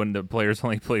look like when the players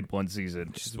only played one season.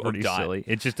 Just a pretty dot. silly.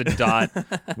 It's just a dot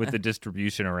with the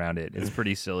distribution around it. It's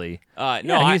pretty silly. No,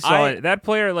 Yeah, he's solid. That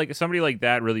player, like somebody like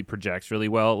that, really projects really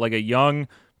well. Like a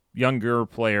younger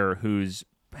player who's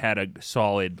had a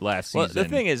solid last Well, season. the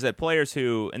thing is that players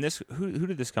who who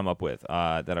did this come up with?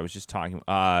 That I was just talking.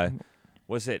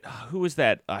 Was it who was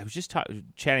that? I was just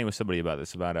chatting with somebody about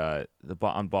this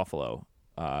on Buffalo.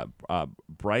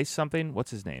 Bryce something.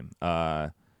 What's his name?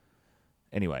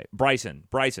 Anyway, Bryson.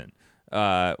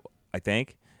 I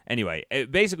think. Anyway,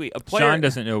 basically a player. Sean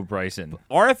doesn't know Bryson.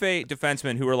 RFA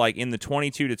defensemen who are like in the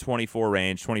 22 to 24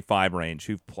 range, 25 range,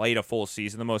 who've played a full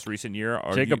season the most recent year.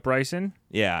 Are Jacob Bryson?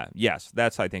 yes,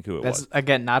 that's I think who it That's was.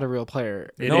 again not a real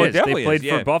player. It No, it is. definitely They played is,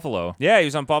 yeah. for Buffalo. Yeah, he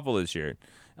was on Buffalo this year.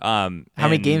 How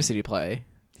many games did he play?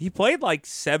 He played like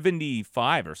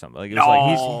 75 or something. Like it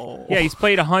was like He's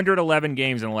played 111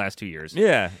 games in the last 2 years.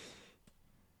 yeah.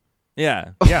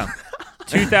 Yeah.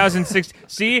 2006.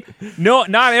 See, no,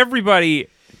 not everybody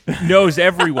knows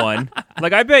everyone.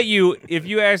 Like, I bet you, if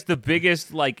you ask the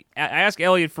biggest, like, ask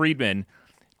Elliot Friedman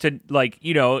to, like,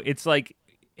 it's like,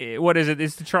 what is it?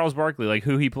 It's the Charles Barkley, like,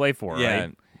 who he play for, Yeah.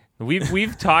 right?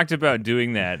 We've talked about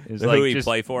doing that. It's The like who he just,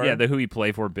 play for? Yeah, the who he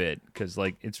play for bit, because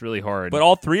like it's really hard. But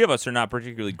all three of us are not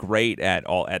particularly great at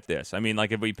this. I mean,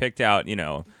 like if we picked out,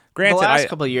 The granted, last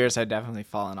couple of years, I've definitely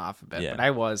fallen off a bit, Yeah. but I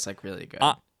was like really good.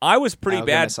 I was pretty I'll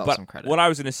give bad, myself but some credit. what I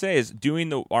was going to say is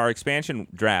doing our expansion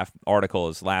draft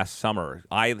articles last summer,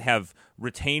 I have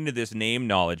retained this name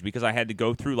knowledge because I had to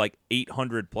go through like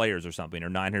 800 players or something or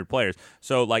 900 players.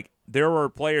 So like there were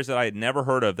players that I had never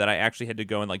heard of that I actually had to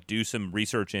go and like do some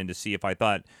research in to see if I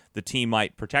thought the team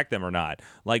might protect them or not,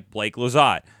 like Blake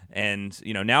Lizotte. And,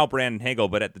 now Brandon Hagel,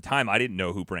 but at the time I didn't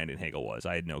know who Brandon Hagel was.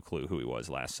 I had no clue who he was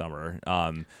last summer.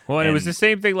 And it was the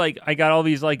same thing. Like I got all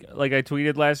these like I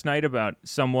tweeted last night about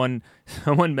someone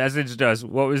messaged us.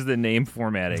 What was the name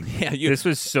formatting? Yeah, this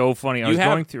was so funny. I was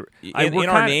going through in we're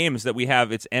our kinda- names that we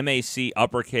have. It's MAC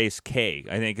uppercase K.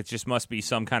 I think it just must be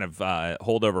some kind of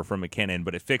holdover from McKinnon,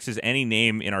 but it fixes any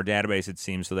name in our database. It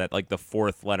seems so that like the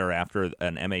fourth letter after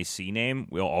an MAC name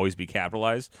will always be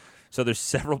capitalized. So there's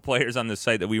several players on the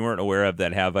site that we weren't aware of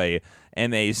that have a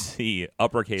MAC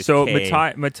uppercase So K.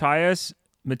 Matthias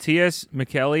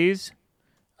Michelis.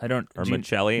 I don't Or do you-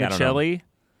 Michelli, I don't know. Michelli?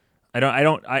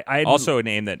 I Also a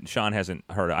name that Sean hasn't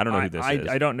heard of. I don't know who this is.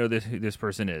 I don't know who this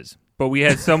person is. But we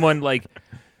had someone like,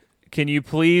 can you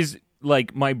please,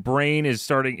 like, my brain is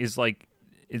like,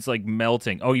 it's like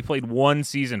melting. Oh, he played one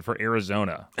season for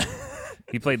Arizona.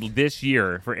 He played this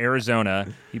year for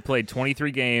Arizona. He played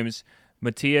 23 games.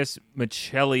 Matthias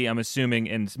Michelli, I'm assuming,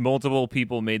 and multiple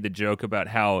people made the joke about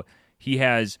how he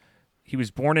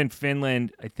was born in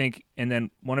Finland, I think, and then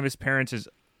one of his parents is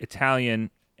Italian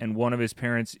and one of his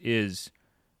parents is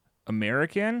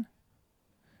American.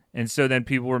 And so then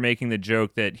people were making the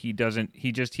joke that he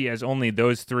has only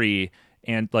those three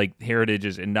and like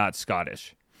heritages and not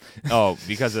Scottish. Oh,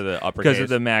 because of the uppercase.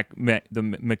 Because of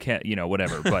the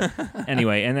whatever. But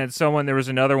anyway, and then there was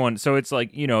another one. So it's like,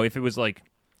 if it was like,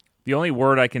 the only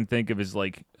word I can think of is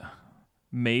like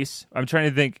mace. I'm trying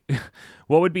to think,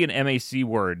 what would be an MAC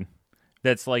word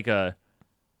that's like a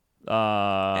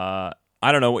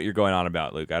I don't know what you're going on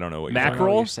about, Luke. I don't know what you're know what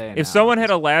mackerel? you're saying If now. someone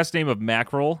had a last name of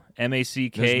Mackerel,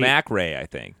 MACK. There's McRae, I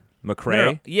think.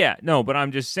 McRae? No, yeah, no, but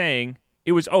I'm just saying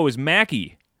it was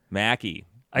Mackey. Mackey.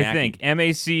 I think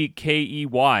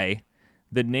MACKEY,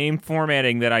 the name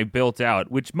formatting that I built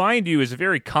out, which mind you is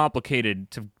very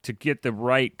complicated to get the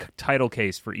right title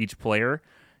case for each player,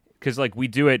 because like we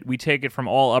take it from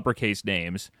all uppercase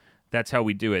names. That's how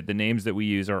we do it. The names that we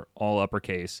use are all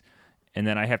uppercase, and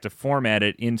then I have to format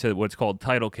it into what's called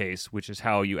title case, which is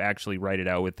how you actually write it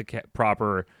out with the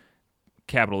proper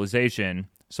capitalization.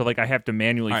 So like I have to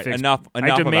manually All right, fix. enough I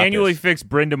have to about manually this. fix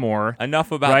Brindamore.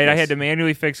 Enough about right. this. I had to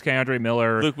manually fix Keandre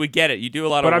Miller. Luke, we get it. You do a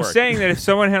lot But of I'm work. saying that if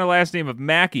someone had a last name of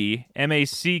Mackey,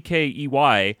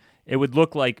 MACKEY, it would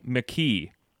look like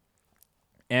McKee.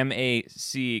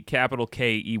 Mac capital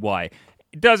Key.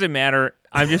 It doesn't matter.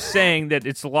 I'm just saying that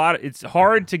it's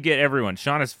hard to get everyone.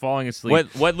 Sean is falling asleep.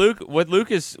 What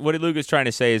Luke is trying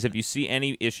to say is if you see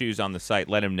any issues on the site,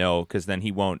 let him know because then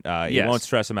he won't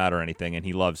stress him out or anything, and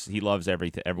he loves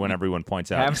everything when everyone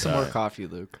points out Have some more coffee,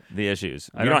 Luke. the issues.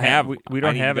 we don't have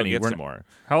any. Get some more.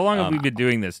 How long have we been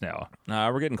doing this now?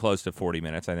 We're getting close to 40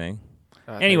 minutes, I think.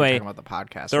 Anyway, talking about the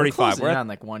podcast. 35. We're closing We're in at- on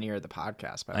like 1 year of the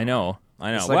podcast. By the I way. know.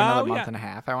 It's like another month and a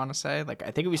half. I want to say. Like I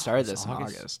think we started this in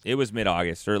August. It was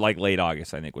mid-August or like late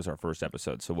August, I think, was our first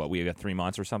episode. So we got 3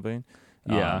 months or something.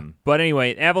 Yeah. But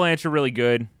anyway, Avalanche are really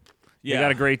good. Yeah. They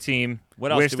got a great team.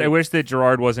 What else I wish that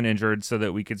Gerard wasn't injured so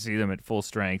that we could see them at full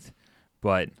strength.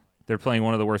 But they're playing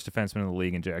one of the worst defensemen in the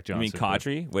league in Jack Johnson. You mean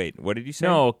Kadri? Wait, what did you say?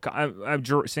 No, I'm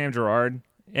Sam Gerard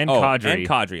and Kadri. And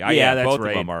Kadri. Yeah, that's both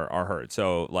right. of them are hurt.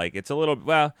 So like it's a little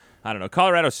I don't know.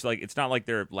 Colorado's like it's not like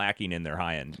they're lacking in their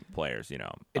high-end players, you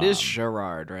know. It is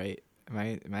Gerard, right? Am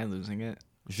I losing it?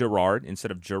 Gerard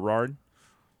instead of Gerard.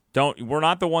 We're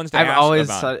not the ones to I've ask always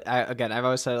about. I've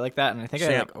always said it like that, and I think I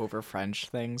Sam- like over French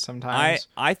things sometimes.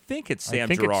 I think it's Sam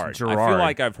think it's Gerard. I feel Gerard.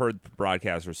 like I've heard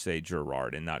broadcasters say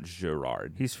Gerard and not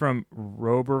Gerard. He's from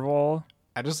Roberval.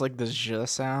 I just like the "je"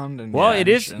 sound. And Well, French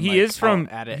it is. and, He like, is from.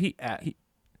 at it, He, at,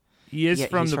 he is Yeah,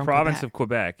 from he's the from province Quebec. of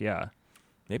Quebec. Yeah.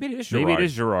 Maybe it is Gerard. Maybe it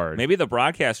is Gerard. Maybe the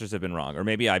broadcasters have been wrong, or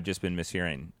maybe I've just been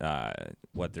mishearing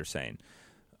what they're saying.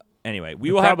 Anyway, we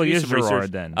It will have to probably do is some Gerard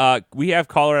research. then. We have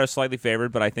Colorado slightly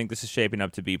favored, but I think this is shaping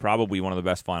up to be probably one of the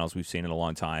best finals we've seen in a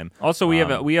long time. Also, we have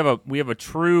a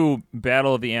true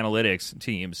battle of the analytics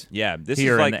teams. Yeah, this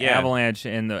Here is like in the Avalanche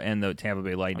and the Tampa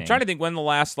Bay Lightning. I'm trying to think when the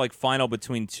last like final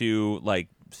between two like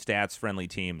stats friendly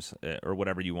teams or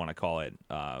whatever you want to call it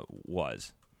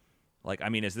was. Like, I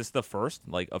mean, is this the first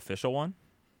like official one?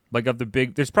 Like of the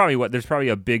big, there's probably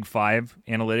a big 5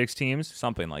 analytics teams.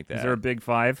 Something like that. Is there a big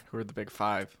 5? who are the big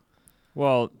 5?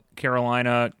 Well,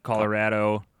 Carolina,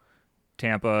 Colorado,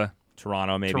 Tampa,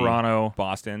 Toronto, maybe Toronto,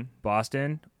 Boston,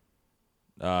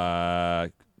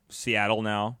 Seattle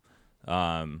now.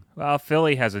 Well,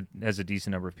 Philly has a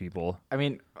decent number of people. I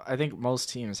mean, I think most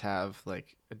teams have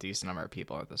like a decent number of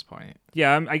people at this point.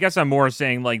 Yeah, I guess I'm more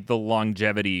saying like the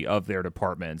longevity of their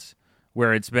departments,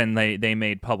 where it's been they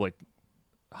made public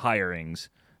hirings,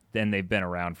 then they've been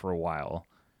around for a while.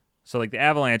 So like the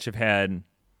Avalanche have had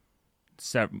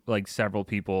several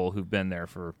people who've been there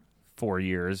for 4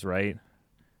 years, right?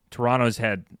 Toronto's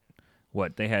had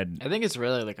what they had. I think it's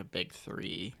really like a big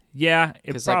 3. Yeah,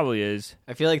 it 'Cause, like, probably is.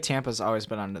 I feel like Tampa's always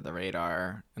been under the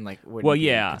radar and like wouldn't Well, be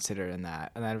yeah. considered in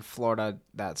that. And then Florida,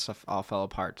 that stuff all fell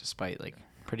apart despite like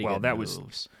pretty Well, good that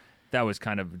moves. That was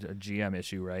kind of a GM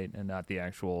issue, right, and not the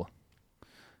actual.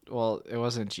 Well, it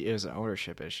wasn't. It was an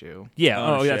ownership issue. Yeah.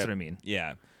 Oh, Ownership. that's what I mean.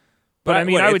 Yeah. But I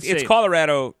mean, I would it's say-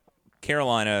 Colorado,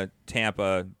 Carolina,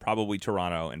 Tampa, probably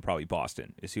Toronto, and probably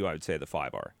Boston is who I would say the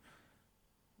 5 are.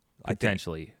 I think.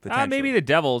 Potentially. Potentially. Maybe the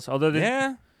Devils, although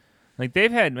Yeah. like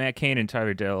they've had Matt Cain and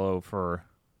Tyler Dello for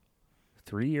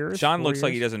 3 years. Sean 4 looks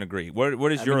like he years? doesn't agree. What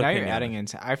is I your mean, now opinion? you're adding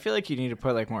into. I feel like you need to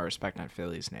put like more respect on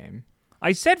Philly's name,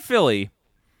 I said Philly,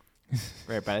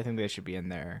 right? But I think they should be in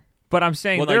there. but I'm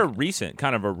saying Well, like, they're recent,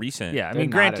 kind of a recent. yeah. I They're mean,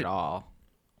 not granted, at all.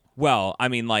 Well, I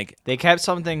mean, like, They kept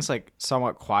some things like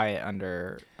somewhat quiet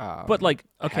under. but like,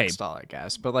 okay, Hextall, I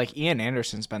guess. But like Ian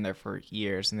Anderson's been there for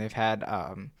years, and they've had.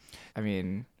 I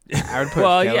mean, I would put.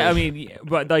 well, Philly. yeah. I mean, yeah,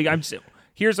 but like,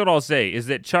 here's what I'll say is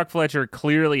that Chuck Fletcher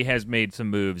clearly has made some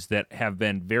moves that have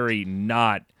been very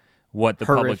not what the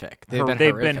Horrific. public. They've been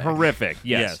been horrific. horrific.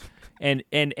 Yes. And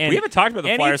we haven't talked about the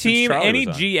any Flyers since team, Charlie any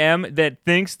was on. GM that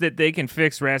thinks that they can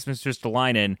fix Rasmus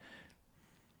Ristolainen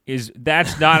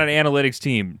that's not an analytics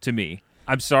team to me.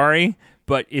 I'm sorry,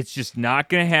 but it's just not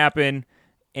going to happen,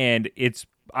 and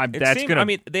I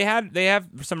mean, they have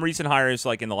some recent hires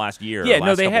like in the last year. yeah, or no,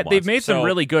 last they've couple months. made some So,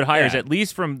 really good hires, yeah. at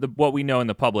least from what we know in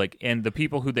the public, and the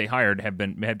people who they hired have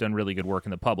done really good work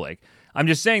in the public. I'm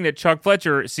just saying that Chuck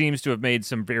Fletcher seems to have made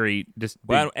some very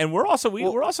Well, and we're also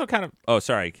kind of. Oh,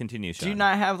 sorry. Continue, Sean. Do you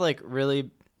not have like really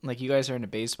like you guys are into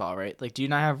baseball, right? Like, do you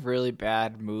not have really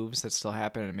bad moves that still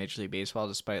happen in Major League Baseball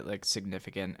despite like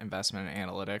significant investment in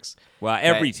analytics? Well,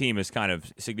 every that- team is kind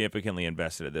of significantly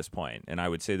invested at this point, and I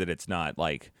would say that it's not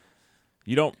like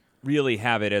you don't really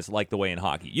have it as like the way in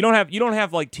hockey. You don't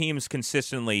have like teams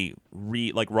consistently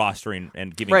rostering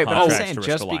and giving Right, but I'm contracts saying to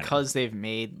just Ristolainen. because they've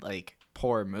made like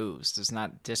poor moves does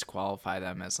not disqualify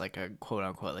them as like a quote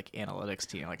unquote like analytics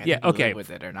team. Like, I Yeah, think you okay. live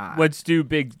with it or not. Let's do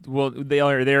big. Well,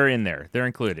 they're in there. They're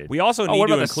included. We also need what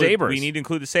to about the include Sabres? We need to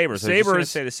include the Sabres. I was just gonna Sabres-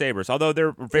 say the Sabres, although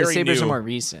they're the very Sabres new. are more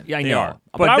recent. Yeah, I They know. are,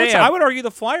 But I would argue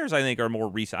the Flyers. I think are more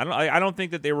recent. I don't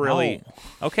think that they were really.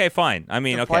 No. Okay, fine. I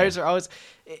mean, The okay. Flyers are always.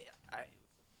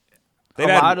 They've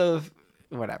a had- lot of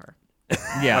whatever.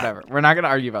 Yeah. Whatever. We're not going to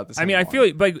argue about this. I mean, I anymore.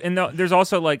 feel like, there's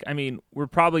also like, I mean, we're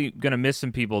probably gonna miss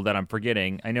some people that I'm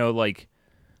forgetting. I know, like,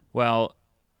 well,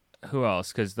 who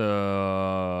else? Because the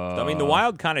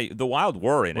Wild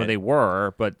were in well, it. they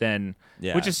were, but then,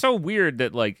 Yeah. which is so weird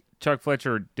that like Chuck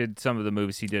Fletcher did some of the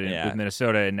moves he did Yeah. with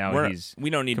Minnesota, and now We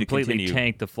don't need to completely continue.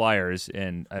 tanked the Flyers.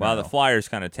 And I don't Well, know. the Flyers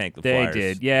kind of tanked the They Flyers.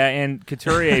 did, yeah, and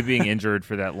Couturier being injured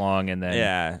for that long, and then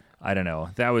Yeah. I don't know.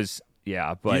 That was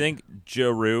but Do you think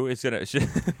Giroux is gonna?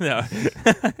 No,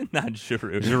 not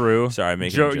Giroux. Giroux? Sorry, I'm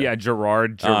making a joke. Yeah,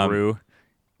 Gerard Giroux,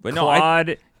 But no,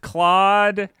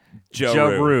 Claude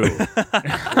Giroux. Giroux.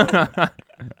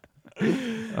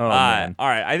 Oh man. all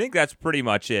right, I think that's pretty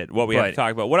much it. What we have to But-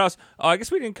 talk about. What else? Oh, I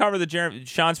guess we didn't cover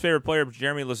Sean's favorite player,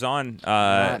 Jeremy Lauzon.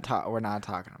 we're not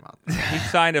talking about that. He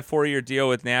signed a 4-year deal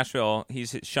with Nashville.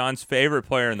 He's Sean's favorite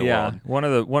player in the Yeah,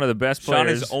 world. one of the best Sean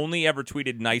players. has only ever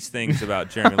tweeted nice things about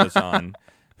Jeremy Lauzon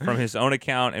from his own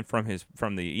account and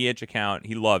from the EH account.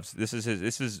 He loves this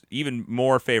is even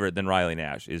more favorite than Riley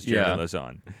Nash is Jeremy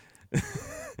Lauzon.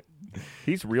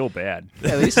 He's real bad.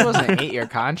 At least it wasn't an 8-year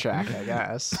contract, I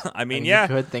guess. I mean, you yeah.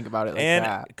 could think about it like And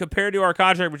that. compared to our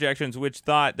contract projections, which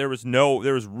thought there was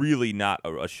really not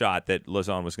a shot that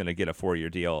Lauzon was going to get a 4-year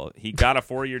deal. He got a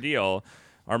 4-year deal.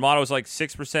 Our motto was like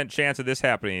 6% chance of this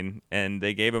happening, and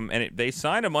they gave him they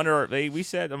signed him under. We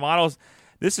said the models.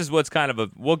 This is what's kind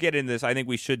of we'll get into this. I think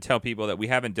we should tell people that we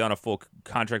haven't done a full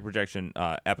contract projection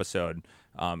episode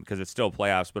because it's still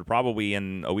playoffs, but probably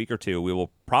in a week or two we will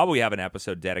probably have an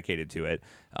episode dedicated to it.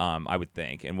 I would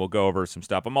think, and we'll go over some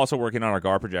stuff. I'm also working on our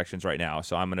GAR projections right now,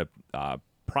 so I'm gonna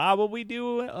probably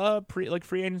do a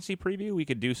free agency preview. We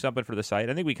could do something for the site.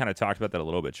 I think we kind of talked about that a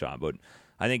little bit, Sean, but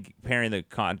I think pairing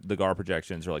the GAR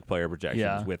projections or like player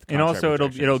projections with and contract also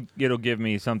projections. it'll give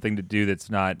me something to do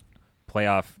that's not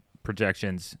playoff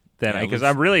projections. Then Yeah, because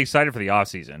let's- I'm really excited for the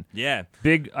offseason. Yeah.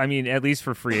 Big. I mean, at least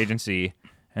for free agency,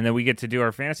 and then we get to do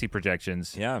our fantasy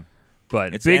projections. Yeah.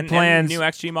 But It's big and plans. new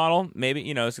XG model, maybe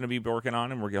it's going to be working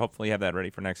on, and we're gonna hopefully have that ready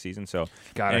for next season. So,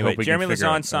 God, I anyway, hope we Jeremy can figure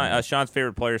Lauzon out- signed. Sean's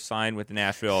favorite player signed with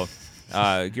Nashville.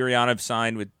 Gurianov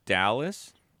signed with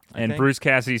Dallas, I and think. Bruce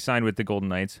Cassidy signed with the Golden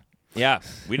Knights. Yeah,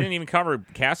 we didn't even cover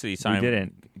Cassidy We signing.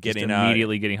 didn't. Getting Just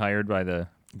immediately getting hired by the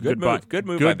Good goodbye, move. Good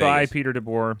move by Goodbye, Vegas. Peter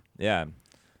DeBoer. Yeah,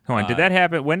 Come on, did that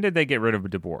happen? When did they get rid of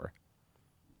DeBoer?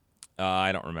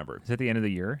 I don't remember. Is that the end of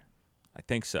the year? I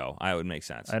think so. I would make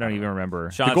sense. I don't even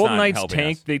remember. Sean's The Golden not Knights helping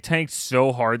tanked. us. They tanked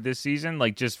so hard this season,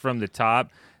 like just from the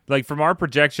top. Like from our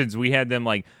projections, we had them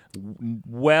like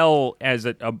well as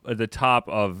the top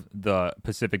of the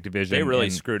Pacific Division. They really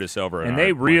and, screwed us over. in and our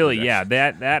they point really,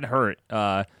 projections. that hurt.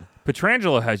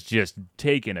 Petrangelo has just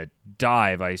taken a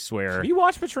dive. I swear. Have you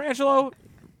watched Petrangelo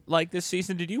like this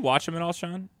season? Did you watch him at all,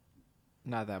 Sean?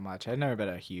 Not that much. I've never been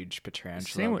a huge Petrangelo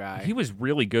Same with- guy. He was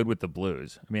really good with the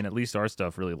Blues. I mean, at least our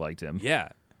stuff really liked him. Yeah.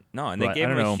 No, and But they gave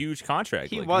I him don't a know. huge contract.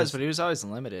 He Like, was, but he was always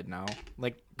limited now.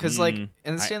 Like, because like in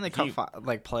the I- Stanley Cup he-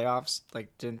 like playoffs,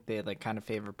 like didn't they like kind of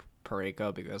favor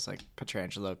Parayko because like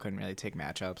Petrangelo couldn't really take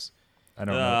matchups. I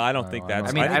don't know. I don't think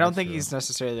that's- I mean, I, think don't that's think true. he's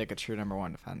necessarily like a true number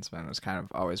one defenseman. It's kind of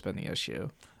always been the issue.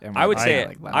 And I would we're say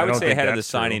kinda, like, I would don't say think ahead of the that's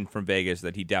true. signing from Vegas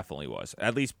that he definitely was.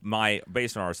 At least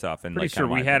based on our stuff and Pretty like sure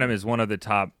kinda we my had him opinion. as one of the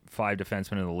top 5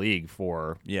 defensemen in the league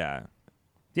for. Yeah.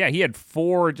 Yeah, he had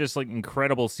 4 just like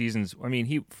incredible seasons. I mean,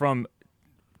 he from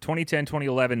 2010,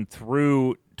 2011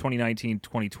 through 2019,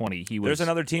 2020. He was. There's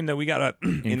another team that we got to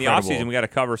in the Incredible. offseason we got to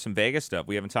cover some Vegas stuff.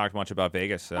 We haven't talked much about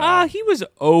Vegas. He was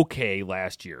okay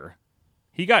last year.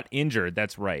 He got injured.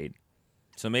 That's right.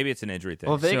 So maybe it's an injury thing.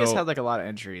 Well, Vegas So- had like a lot of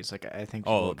injuries. Like I think.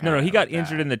 Oh, people No, kinda he got like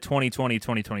injured that. in the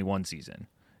 2020-2021 season.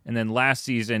 And then last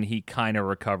season he kind of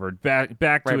recovered back to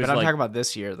Right, his but I'm like talking about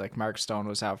this year. Like Mark Stone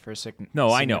was out for a significant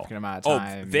I know. amount Oh, of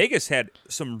time. Vegas had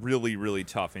some really, really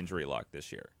tough injury luck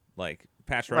this year. Like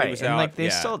Pacioretty right, was and out. like they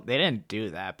yeah. they didn't do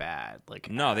that bad. Like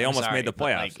No, they I'm almost sorry, made the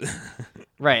but, like, playoffs.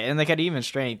 right, and like at even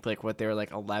strength, like what they were like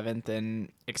 11th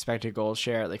in expected goal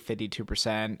share at like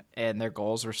 52%, and their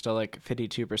goals were still like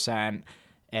 52%,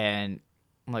 and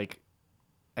like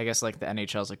I guess like the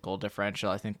NHL's like goal differential,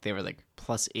 I think they were like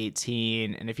plus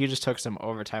 18, and if you just took some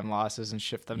overtime losses and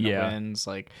shift them to Yeah. wins,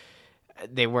 like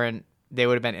they would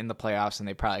have been in the playoffs, and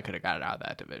they probably could have got it out of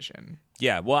that division.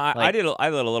 Yeah, well, I did a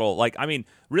little, like, I mean,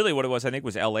 really what it was, I think,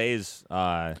 was LA's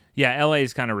Yeah,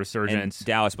 LA's kind of and resurgence.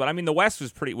 Dallas. But, I mean, the West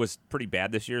was pretty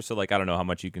bad this year, so, like, I don't know how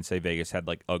much you can say Vegas had,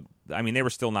 like, I mean, they were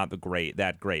still not that great,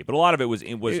 but a lot of it was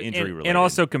injury-related. And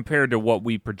also compared to what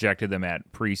we projected them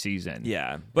at preseason.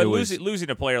 Yeah, but It was- losing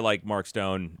a player like Mark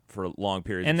Stone for long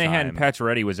periods And of they time. had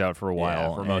Pacioretty was out for a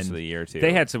while. for most and of the year, too.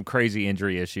 They had some crazy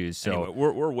injury issues, so...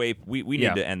 Anyway, we need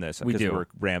Yeah, to end this we because do.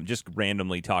 we're just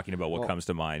randomly talking about what Well, comes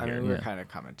to mind I here. mean, we're Yeah. kind of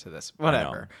coming to this.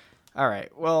 Whatever. All right.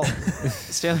 Well,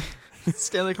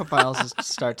 Stanley Cup Finals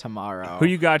start tomorrow. Who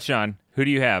you got, Sean? Who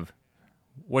do you have?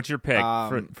 What's your pick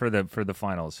Um, for the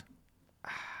finals?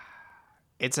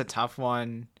 It's a tough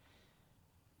one.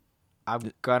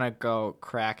 I'm gonna go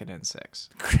Kraken in 6.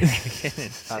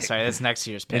 Sorry, that's next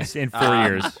year's pick. In 4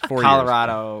 years. 4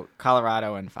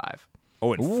 Colorado in 5.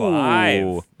 Oh, and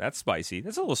Ooh. 5. That's spicy.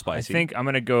 That's a little I spicy. think I'm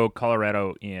going to go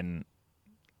Colorado in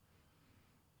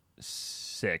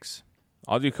 6.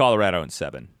 I'll do Colorado in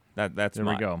 7. That's There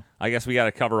we go. I guess we got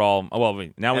to cover all. Well,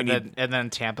 we need. And then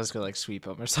Tampa's gonna like sweep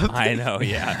them or something. I know,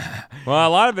 yeah. Well, a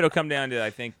lot of it will come down to, I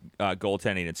think,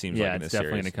 goaltending. It seems Yeah, like in it's this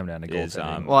definitely series going to come down to is,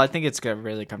 goaltending. Well, I think it's gonna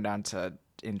really come down to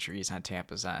injuries on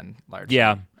Tampa's end. Largely.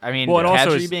 Yeah. I mean, Well, it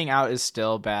also Kadri is- being out is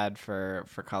still bad for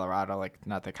Colorado. Like,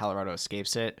 not that Colorado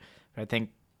escapes it, but I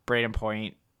think Braden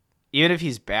Point, even if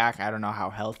he's back, I don't know how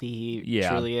healthy he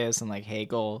truly is, and like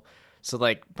Hagel. So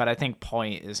like, but I think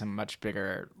Point is a much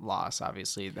bigger loss,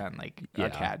 obviously, than like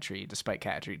Kadri, despite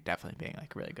Kadri definitely being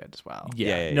like really good as well.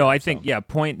 Yeah. No, I think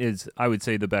Point is, I would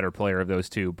say, the better player of those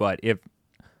two. But if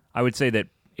I would say that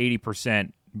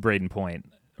 80% Braden Point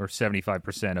or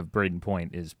 75% of Braden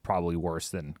Point is probably worse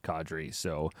than Kadri.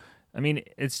 So, I mean,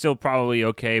 it's still probably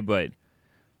okay, but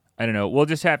I don't know. We'll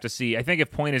just have to see. I think if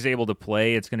Point is able to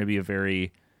play, it's going to be a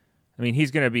very, I mean,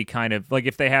 he's going to be kind of like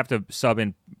if they have to sub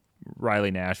in Riley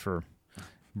Nash for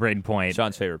Braden Point.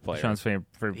 Sean's favorite player. Sean's favorite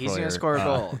player. He's gonna score a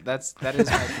goal. That is my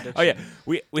prediction. Oh yeah,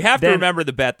 we have to Then- remember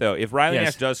the bet though. If Riley Yes.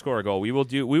 Nash does score a goal, we will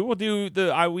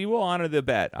honor the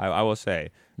bet. I will say.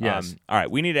 Yes. All right,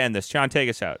 we need to end this. Sean, take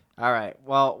us out. All right.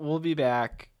 Well, we'll be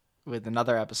back with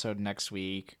another episode next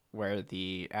week where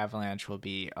the Avalanche will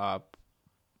be up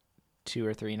 2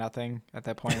 or 3-0 at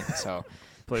that point. So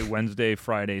Play Wednesday,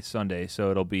 Friday, Sunday,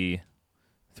 so it'll be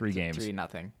 3 games.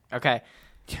 3-0. Okay.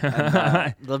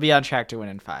 And, they'll be on track to win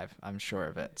in 5. I'm sure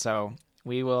of it. So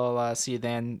we will see you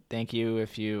then. Thank you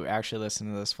if you actually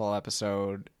listen to this full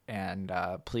episode, and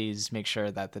please make sure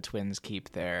that the Twins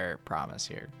keep their promise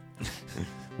here.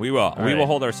 We will. We right. will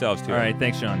hold ourselves to All it. right,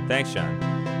 thanks, Sean. Thanks,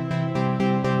 Sean.